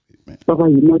Jesus. Amen. Father,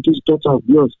 you know this daughter of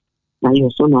yours that your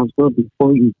son has brought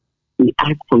before you. We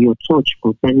ask for your touch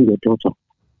concerning your daughter,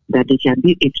 that there shall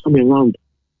be a turnaround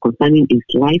concerning his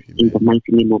life. Amen. In the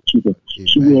mighty name of Jesus. Amen.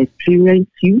 She will experience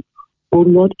you, oh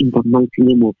Lord, in the mighty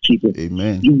name of Jesus.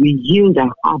 Amen. You will yield her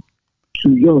heart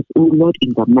to yours, oh Lord,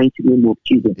 in the mighty name of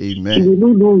Jesus. Amen. She will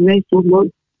not know rest, oh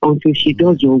Lord, until she Amen.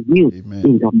 does your will. Amen.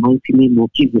 In the mighty name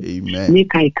of Jesus. Amen.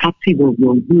 Make her a captive of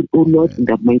your will, oh Lord, in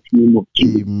the mighty name of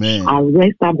Jesus. Amen.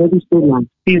 Arrest her body, soul, and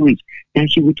spirit, that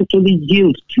she will totally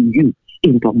yield to you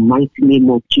in the mighty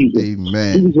name of Jesus.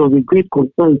 Amen. This was a great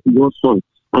concern to your son,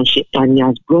 and he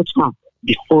has brought her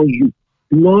before you.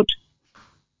 Lord,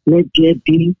 let there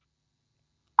be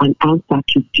an answer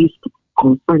to this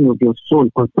concern of your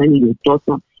son, concerning your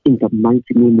daughter, in the mighty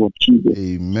name of Jesus.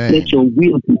 Amen. Let your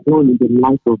will be done in the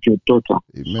life of your daughter.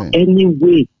 Amen. Any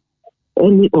way,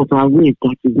 any of our ways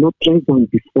that is not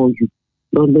pleasant before you,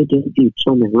 Lord, let them be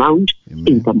turned around. Amen.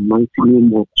 In the mighty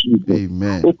name of Jesus.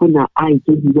 Amen. Open our eyes,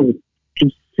 O Lord, to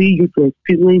see you, to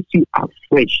experience you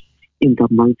afresh. In the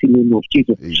mighty name of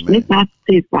Jesus. Amen. Let us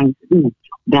taste and see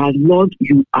that, Lord,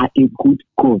 you are a good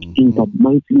God. In the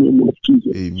mighty name of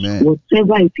Jesus. Amen.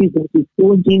 Whatever it is that is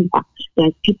holding her, that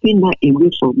is keeping her away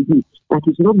from you, that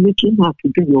is not making her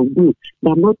to do your will,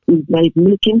 that is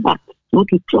making her not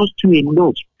to trust you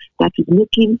enough, that is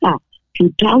making her to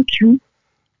doubt you,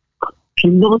 to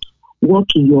not walk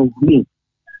in your will.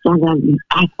 Father, we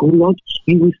ask, oh Lord,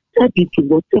 you will step into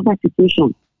whatever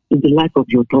situation in the life of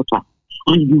your daughter,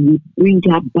 and you will bring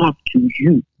her back to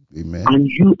you, Amen. and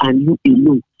you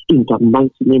alone, in the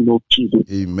mighty name of Jesus.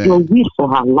 Amen. Your will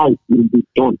for her life will be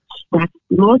done. That,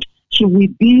 Lord, she will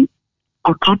be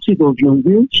a captive of your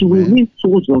will. She will Amen. win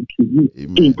souls unto you.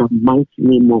 Amen. In the mighty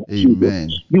name of Amen.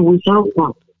 Jesus. You will help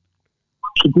her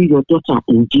to be your daughter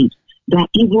indeed. That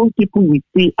even people will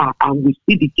see her and will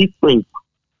see the difference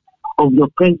of your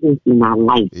presence in our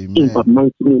life. Amen. In the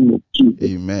mighty name of Jesus.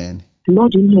 Amen.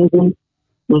 Lord in heaven,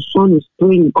 the Son is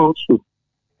praying also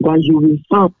that you will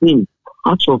help him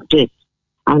out of death,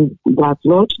 and that,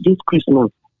 Lord, this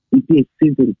Christmas will be a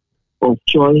season of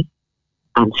joy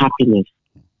and happiness.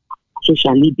 So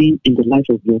shall it be in the life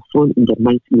of your Son, in the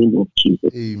mighty name of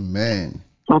Jesus. Amen.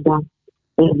 Father,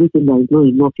 everything that is not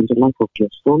enough in the life of your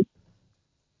Son,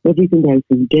 everything that is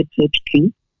indebted to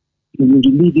him, you will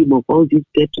relieve him of all these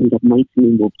debts in the mighty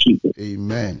name of Jesus.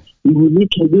 Amen. You will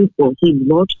make a way for him,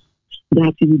 Lord,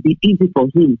 that it will be easy for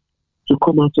him to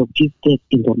come out of this debt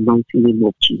in the mighty name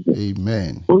of Jesus.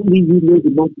 Amen. Only you know the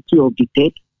multitude of the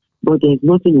debt, but there is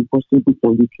nothing impossible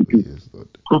for you to do. Yes, Lord.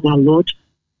 Father, Lord,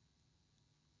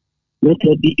 let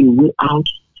there be a way out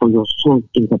for your son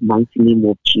in the mighty name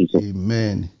of Jesus.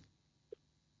 Amen.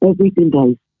 Everything that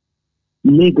is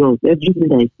legal, everything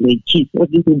that is legit,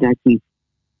 everything that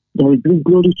will bring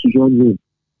glory to your name,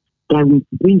 that will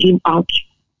bring him out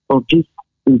of this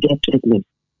indebtedness.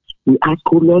 We ask,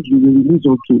 oh Lord, you will release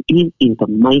unto him in the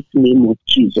mighty name of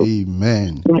Jesus.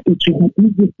 Amen. That it will be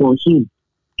easy for him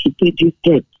to pay this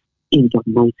debt in the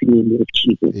mighty name of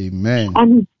Jesus. Amen.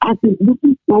 And as he's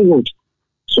looking forward,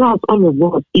 so as all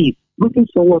of us is looking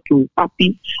forward to a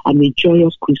happy and a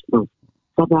joyous Christmas,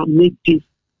 Father, make this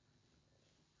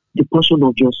the portion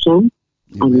of your son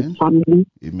and his Amen. family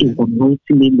in the Amen. mighty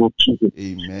name of Jesus. That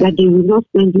Amen. they will not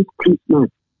spend this Christmas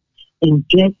in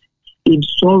debt, in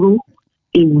sorrow,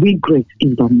 in regret,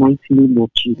 in the mighty name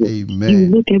of Jesus. You will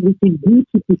Amen. make everything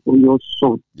beautiful for your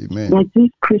son. Amen. That this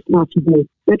Christmas will be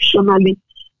exceptionally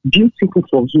beautiful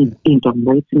for him in the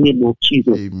mighty name of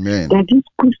Jesus. Amen. That this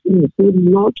Christmas, oh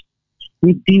Lord,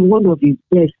 will be one of his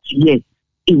best yet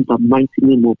in the mighty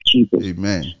name of Jesus.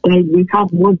 Amen. That we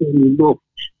have more than enough.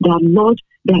 That, Lord,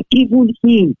 that even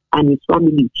him and his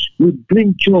family will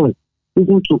bring joy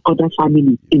even to other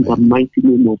families in the Amen. mighty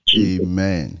name of Jesus.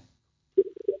 Amen.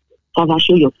 Father,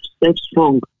 show yourself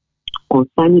strong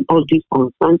concerning all these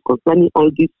concerns, concerning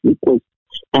all these secrets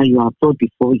that you have brought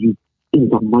before you in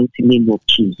the mighty name of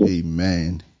Jesus.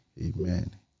 Amen.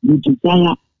 Amen. We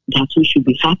desire that we should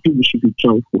be happy, we should be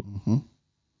joyful,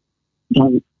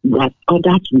 Mm-hmm. that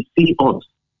others will see us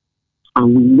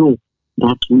and we know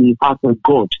that we have a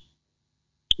God.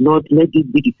 Lord, let this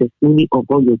be the testimony of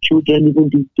all your children, even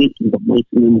this day, in the mighty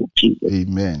name of Jesus.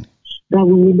 Amen. That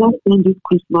we will not spend this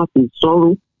Christmas in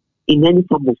sorrow, in any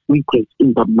form of regret,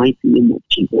 in the mighty name of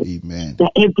Jesus. Amen.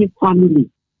 That every family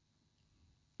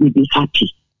will be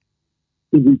happy,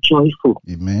 will be joyful.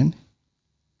 Amen.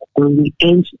 When we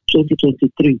end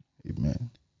 2023, Amen.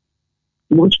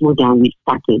 much more than we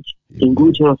started, in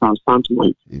good health and sound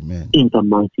mind. Amen. In the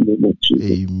mighty name of Jesus.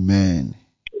 Amen.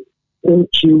 Thank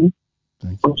you,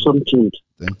 Thank you, awesome Lord. King.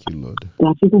 Thank you, Lord. You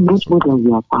have given much more than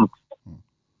we have asked.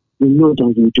 We know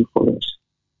that you do for us.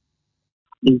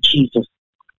 In Jesus,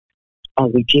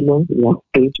 as Redeemer, we have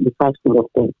prayed with full of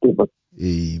thanksgiving.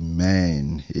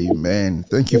 Amen. Amen.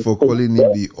 Thank you for calling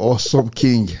him the awesome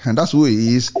King. And that's who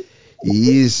he is.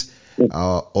 He is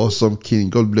our awesome King.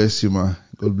 God bless you, ma.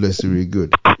 God bless you really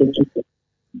good. Thank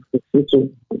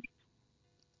you.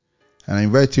 And I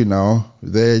invite you now,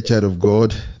 the child of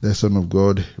God, the son of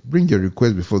God, bring your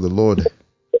request before the Lord.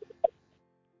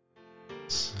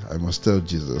 I must tell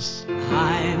Jesus.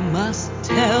 I must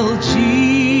tell Jesus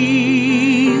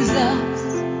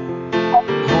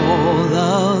all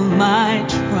of my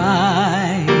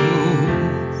trials.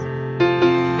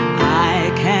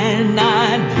 I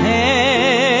cannot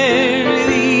bear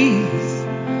these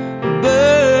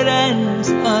burdens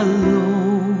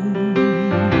alone.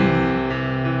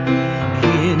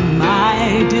 In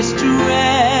my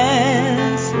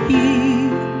distress, He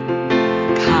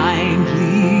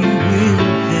kindly will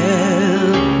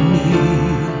help me.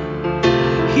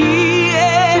 He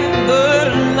ever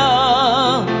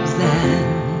loves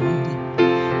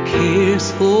and cares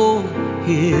for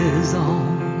His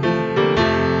own.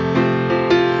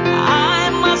 I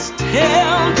must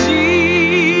tell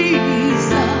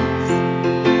Jesus.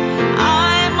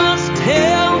 I must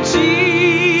tell Jesus.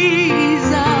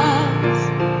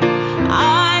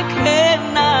 I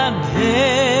cannot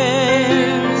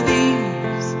bear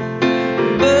these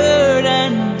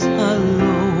burdens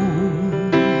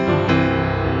alone.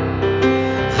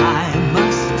 I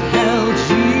must tell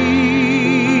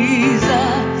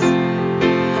Jesus.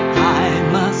 I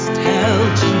must tell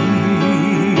Jesus.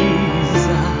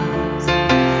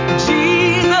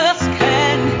 Jesus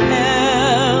can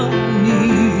help me.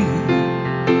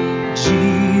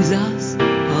 Jesus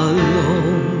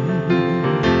alone.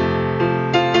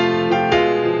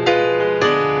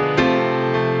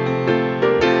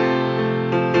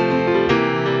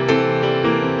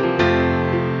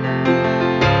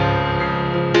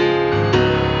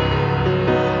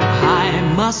 I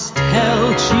must tell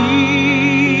Jesus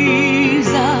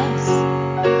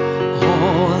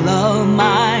all of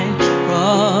my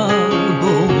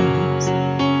troubles.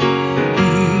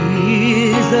 He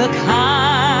is a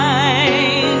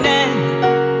kind and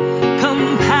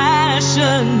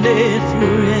compassionate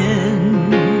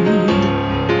friend.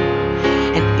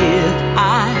 And if I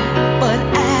but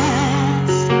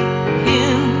ask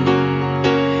Him,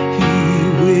 He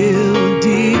will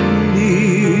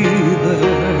deliver.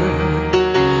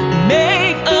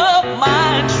 Make up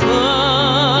my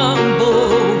troubles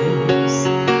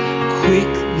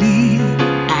quickly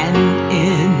and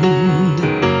end.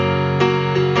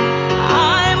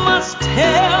 I must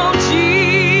tell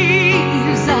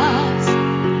Jesus.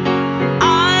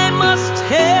 I must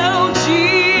tell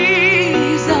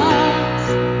Jesus.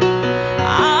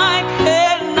 I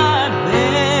cannot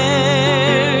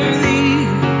bear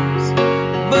these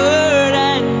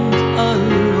burdens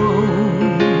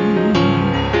alone.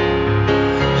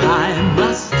 I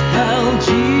must tell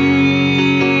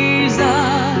Jesus.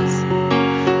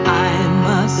 I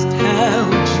must tell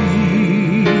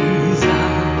Jesus.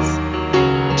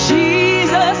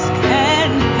 Jesus can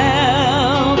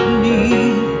help me.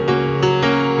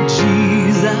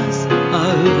 Jesus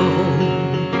alone.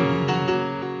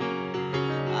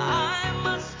 I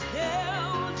must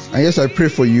tell Jesus. And yes, I pray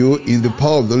for you in the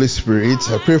power of the Holy Spirit.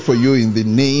 I pray for you in the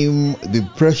name, the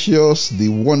precious, the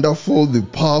wonderful, the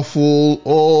powerful,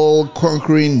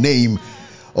 all-conquering name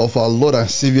of our Lord and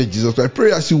Savior Jesus. I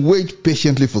pray as you wait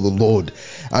patiently for the Lord,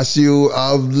 as you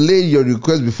have laid your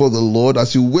request before the Lord,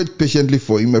 as you wait patiently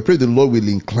for Him, I pray the Lord will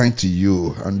incline to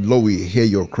you and the Lord will hear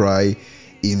your cry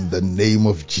in the name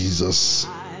of Jesus.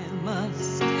 I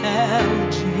must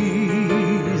tell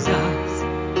Jesus.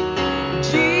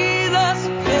 Jesus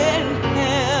can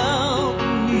help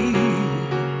me.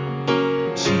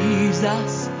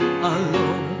 Jesus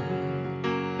alone.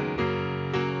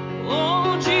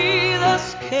 Oh,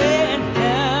 Jesus can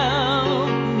help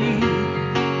me.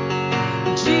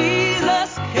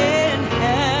 Jesus can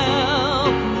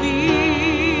help me.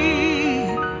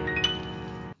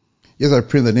 Yes, I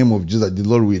pray in the name of Jesus that the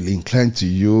Lord will incline to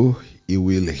you. He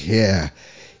will hear.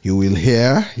 He will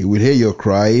hear. He will hear your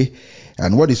cry.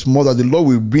 And what is more, that the Lord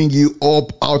will bring you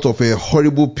up out of a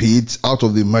horrible pit, out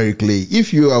of the miry clay.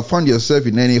 If you have found yourself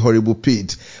in any horrible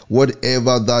pit,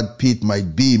 whatever that pit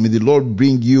might be, may the Lord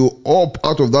bring you up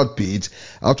out of that pit,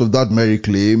 out of that miry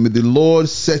clay. May the Lord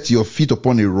set your feet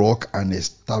upon a rock and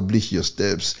establish your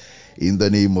steps in the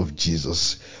name of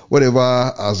Jesus.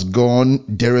 whatever has gone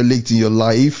derelict in your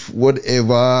life,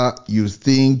 whatever you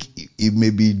think it may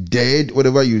be dead,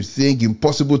 whatever you think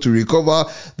impossible to recover,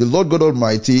 the Lord God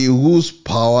Almighty, whose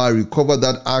power recovered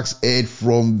that axe head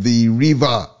from the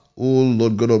river, oh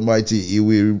Lord God Almighty, it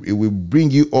will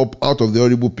bring you up out of the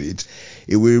horrible pit.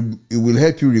 It will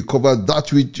help you recover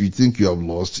that which you think you have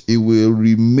lost. It will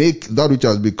remake that which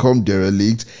has become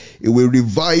derelict. It will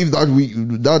revive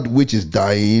that which is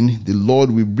dying. The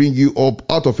Lord will bring you up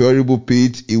out of a horrible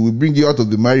pit. It will bring you out of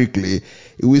the miry clay.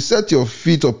 It will set your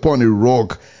feet upon a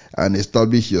rock and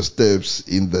establish your steps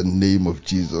in the name of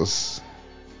Jesus.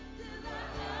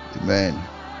 Amen.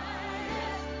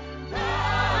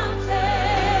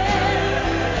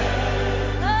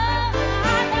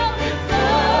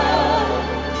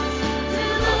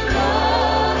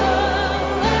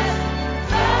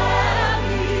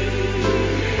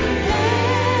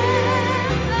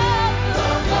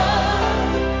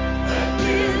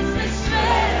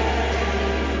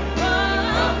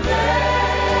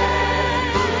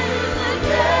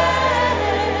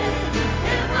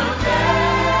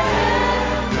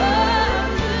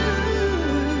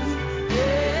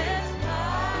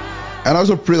 And I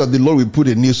also pray that the Lord will put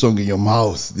a new song in your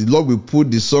mouth. The Lord will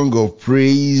put the song of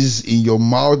praise in your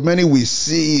mouth. Many will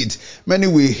see it. Many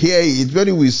will hear it.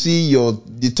 Many will see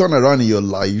the turnaround in your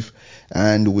life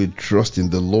and will trust in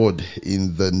the Lord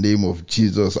in the name of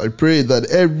Jesus. I pray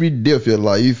that every day of your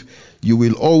life you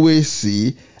will always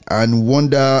see and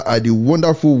wonder at the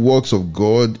wonderful works of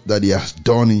God that He has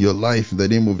done in your life in the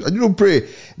name of. I do pray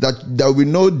that there will be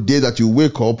no day that you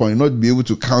wake up and you'll not be able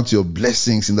to count your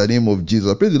blessings in the name of Jesus.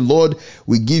 I pray the Lord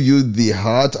will give you the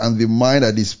heart and the mind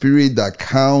and the spirit that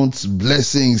counts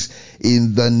blessings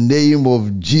in the name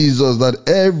of Jesus, that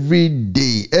every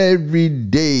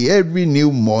day, every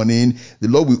new morning, the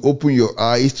Lord will open your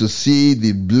eyes to see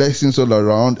the blessings all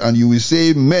around, and you will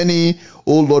say, many,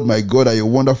 oh Lord my God, are your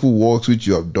wonderful works which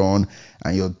you have done,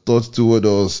 and your thoughts toward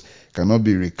us cannot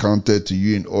be recounted to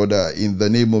you in order in the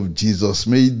name of Jesus.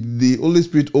 May the Holy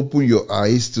Spirit open your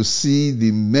eyes to see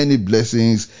the many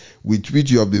blessings with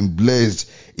which you have been blessed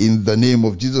in the name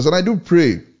of Jesus. And I do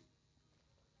pray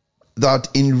that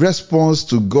in response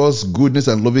to God's goodness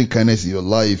and loving kindness in your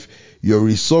life, your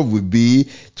resolve will be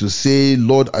to say,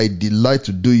 Lord, I delight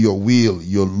to do your will.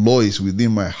 Your law is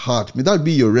within my heart. May that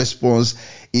be your response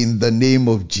in the name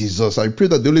of Jesus. I pray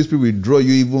that the Holy Spirit will draw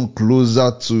you even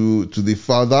closer to the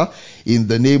Father in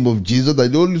the name of Jesus.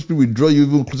 That the Holy Spirit will draw you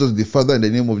even closer to the Father in the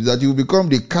name of Jesus. That you will become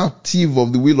the captive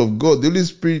of the will of God. The Holy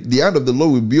Spirit, the hand of the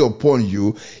Lord will be upon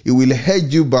you. It will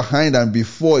head you behind and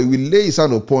before. It will lay His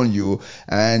hand upon you,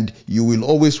 and you will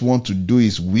always want to do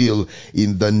His will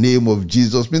in the name of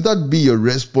Jesus. May that be your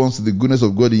response to the goodness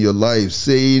of God in your life,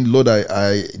 saying, Lord,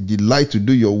 I delight to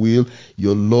do your will.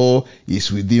 Your law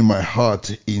is within my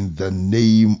heart in the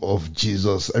name of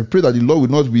Jesus. I pray that the Lord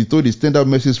will not withhold His tender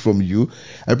mercies from you.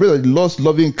 I pray that the Lord's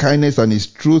loving kindness and His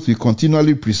truth will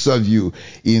continually preserve you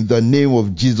in the name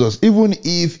of Jesus. Even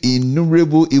if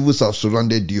innumerable evils have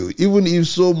surrounded you, even if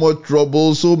so much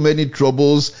trouble, so many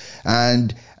troubles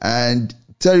and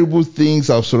terrible things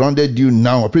have surrounded you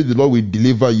now, I pray the Lord will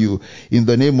deliver you in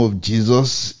the name of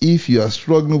Jesus. If you are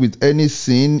struggling with any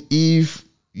sin, if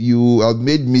you have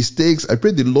made mistakes, I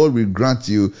pray the Lord will grant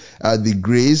you the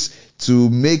grace to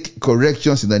make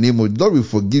corrections in the name of the Lord will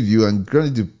forgive you and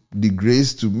grant you the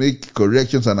grace to make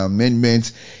corrections and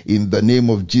amendments in the name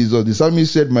of Jesus. The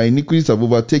psalmist said, my iniquities have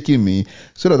overtaken me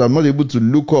so that I'm not able to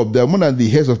look up. They are more than the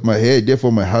hairs of my head,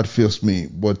 therefore my heart fails me.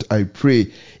 But I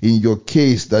pray in your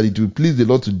case that it will please the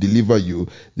Lord to deliver you.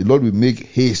 The Lord will make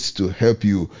haste to help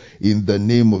you in the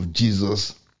name of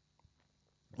Jesus.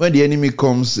 When the enemy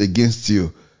comes against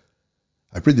you,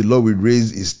 I pray the Lord will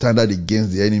raise His standard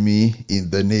against the enemy in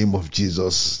the name of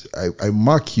Jesus. I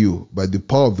mark you by the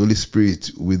power of the Holy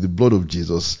Spirit with the blood of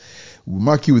Jesus. We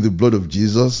mark you with the blood of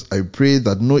Jesus. I pray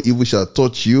that no evil shall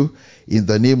touch you in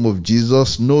the name of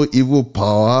Jesus. No evil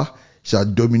power shall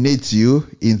dominate you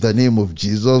in the name of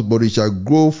Jesus, but it shall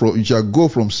go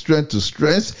from strength to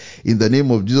strength in the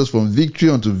name of Jesus, from victory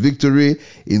unto victory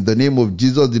in the name of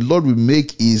Jesus. The Lord will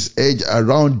make His edge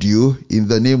around you in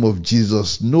the name of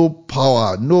Jesus. No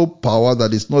power that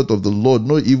is not of the Lord,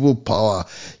 no evil power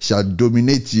shall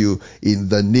dominate you in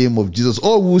the name of Jesus.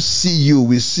 All who see you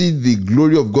will see the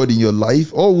glory of God in your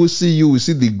life. All who see you will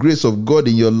see the grace of God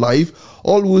in your life.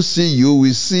 All who see you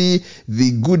will see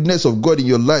the goodness of God in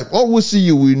your life. All who see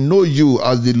you will know you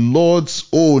as the Lord's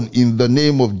own in the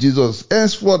name of Jesus.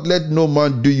 Henceforth, let no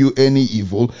man do you any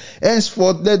evil.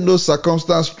 Henceforth, let no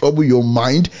circumstance trouble your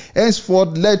mind.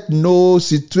 Henceforth, let no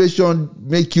situation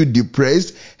make you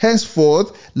depressed.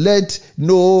 Henceforth, let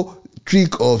no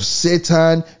trick of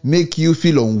Satan make you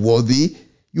feel unworthy,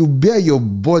 you bear your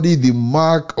body the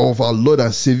mark of our Lord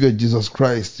and Savior Jesus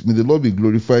Christ. May the Lord be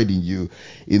glorified in you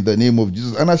in the name of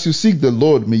Jesus. And as you seek the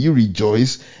Lord, may you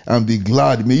rejoice and be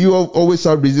glad. May you always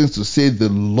have reasons to say, the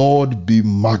Lord be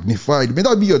magnified. May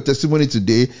that be your testimony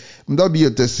today. May that be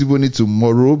your testimony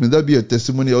tomorrow. May that be your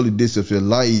testimony all the days of your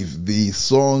life. The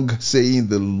song saying,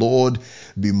 the Lord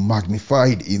be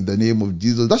magnified in the name of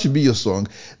Jesus. That should be your song.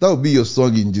 That will be your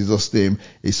song in Jesus' name.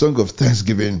 A song of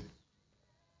thanksgiving.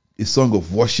 A song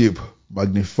of worship,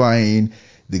 magnifying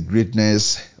the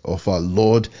greatness of our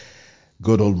Lord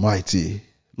God Almighty.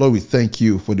 Lord, we thank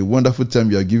you for the wonderful time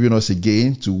you are giving us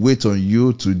again to wait on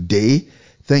you today.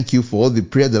 Thank you for all the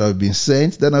prayers that have been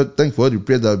sent. Then I thank you for all the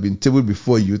prayers that have been tabled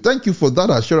before you. Thank you for that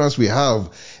assurance we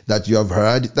have that you have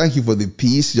heard. Thank you for the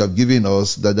peace you have given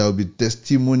us, that there will be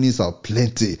testimonies are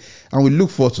plenty. And we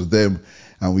look forward to them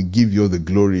and we give you all the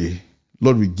glory.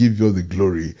 Lord, we give you all the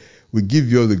glory. We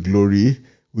give you all the glory.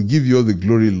 We give you all the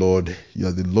glory, Lord. You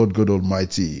are the Lord God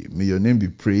Almighty. May your name be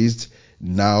praised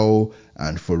now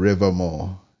and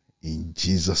forevermore. In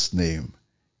Jesus' name,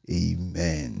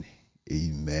 amen.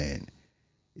 Amen.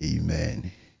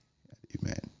 Amen.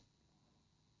 Amen.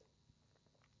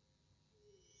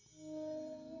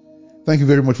 Thank you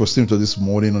very much for staying with us this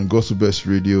morning on GospelBells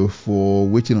Radio for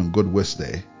Waiting on God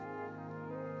Wednesday.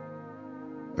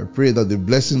 I pray that the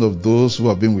blessing of those who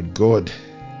have been with God,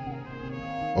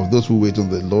 of those who wait on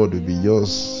the Lord, will be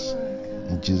yours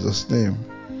in Jesus' name.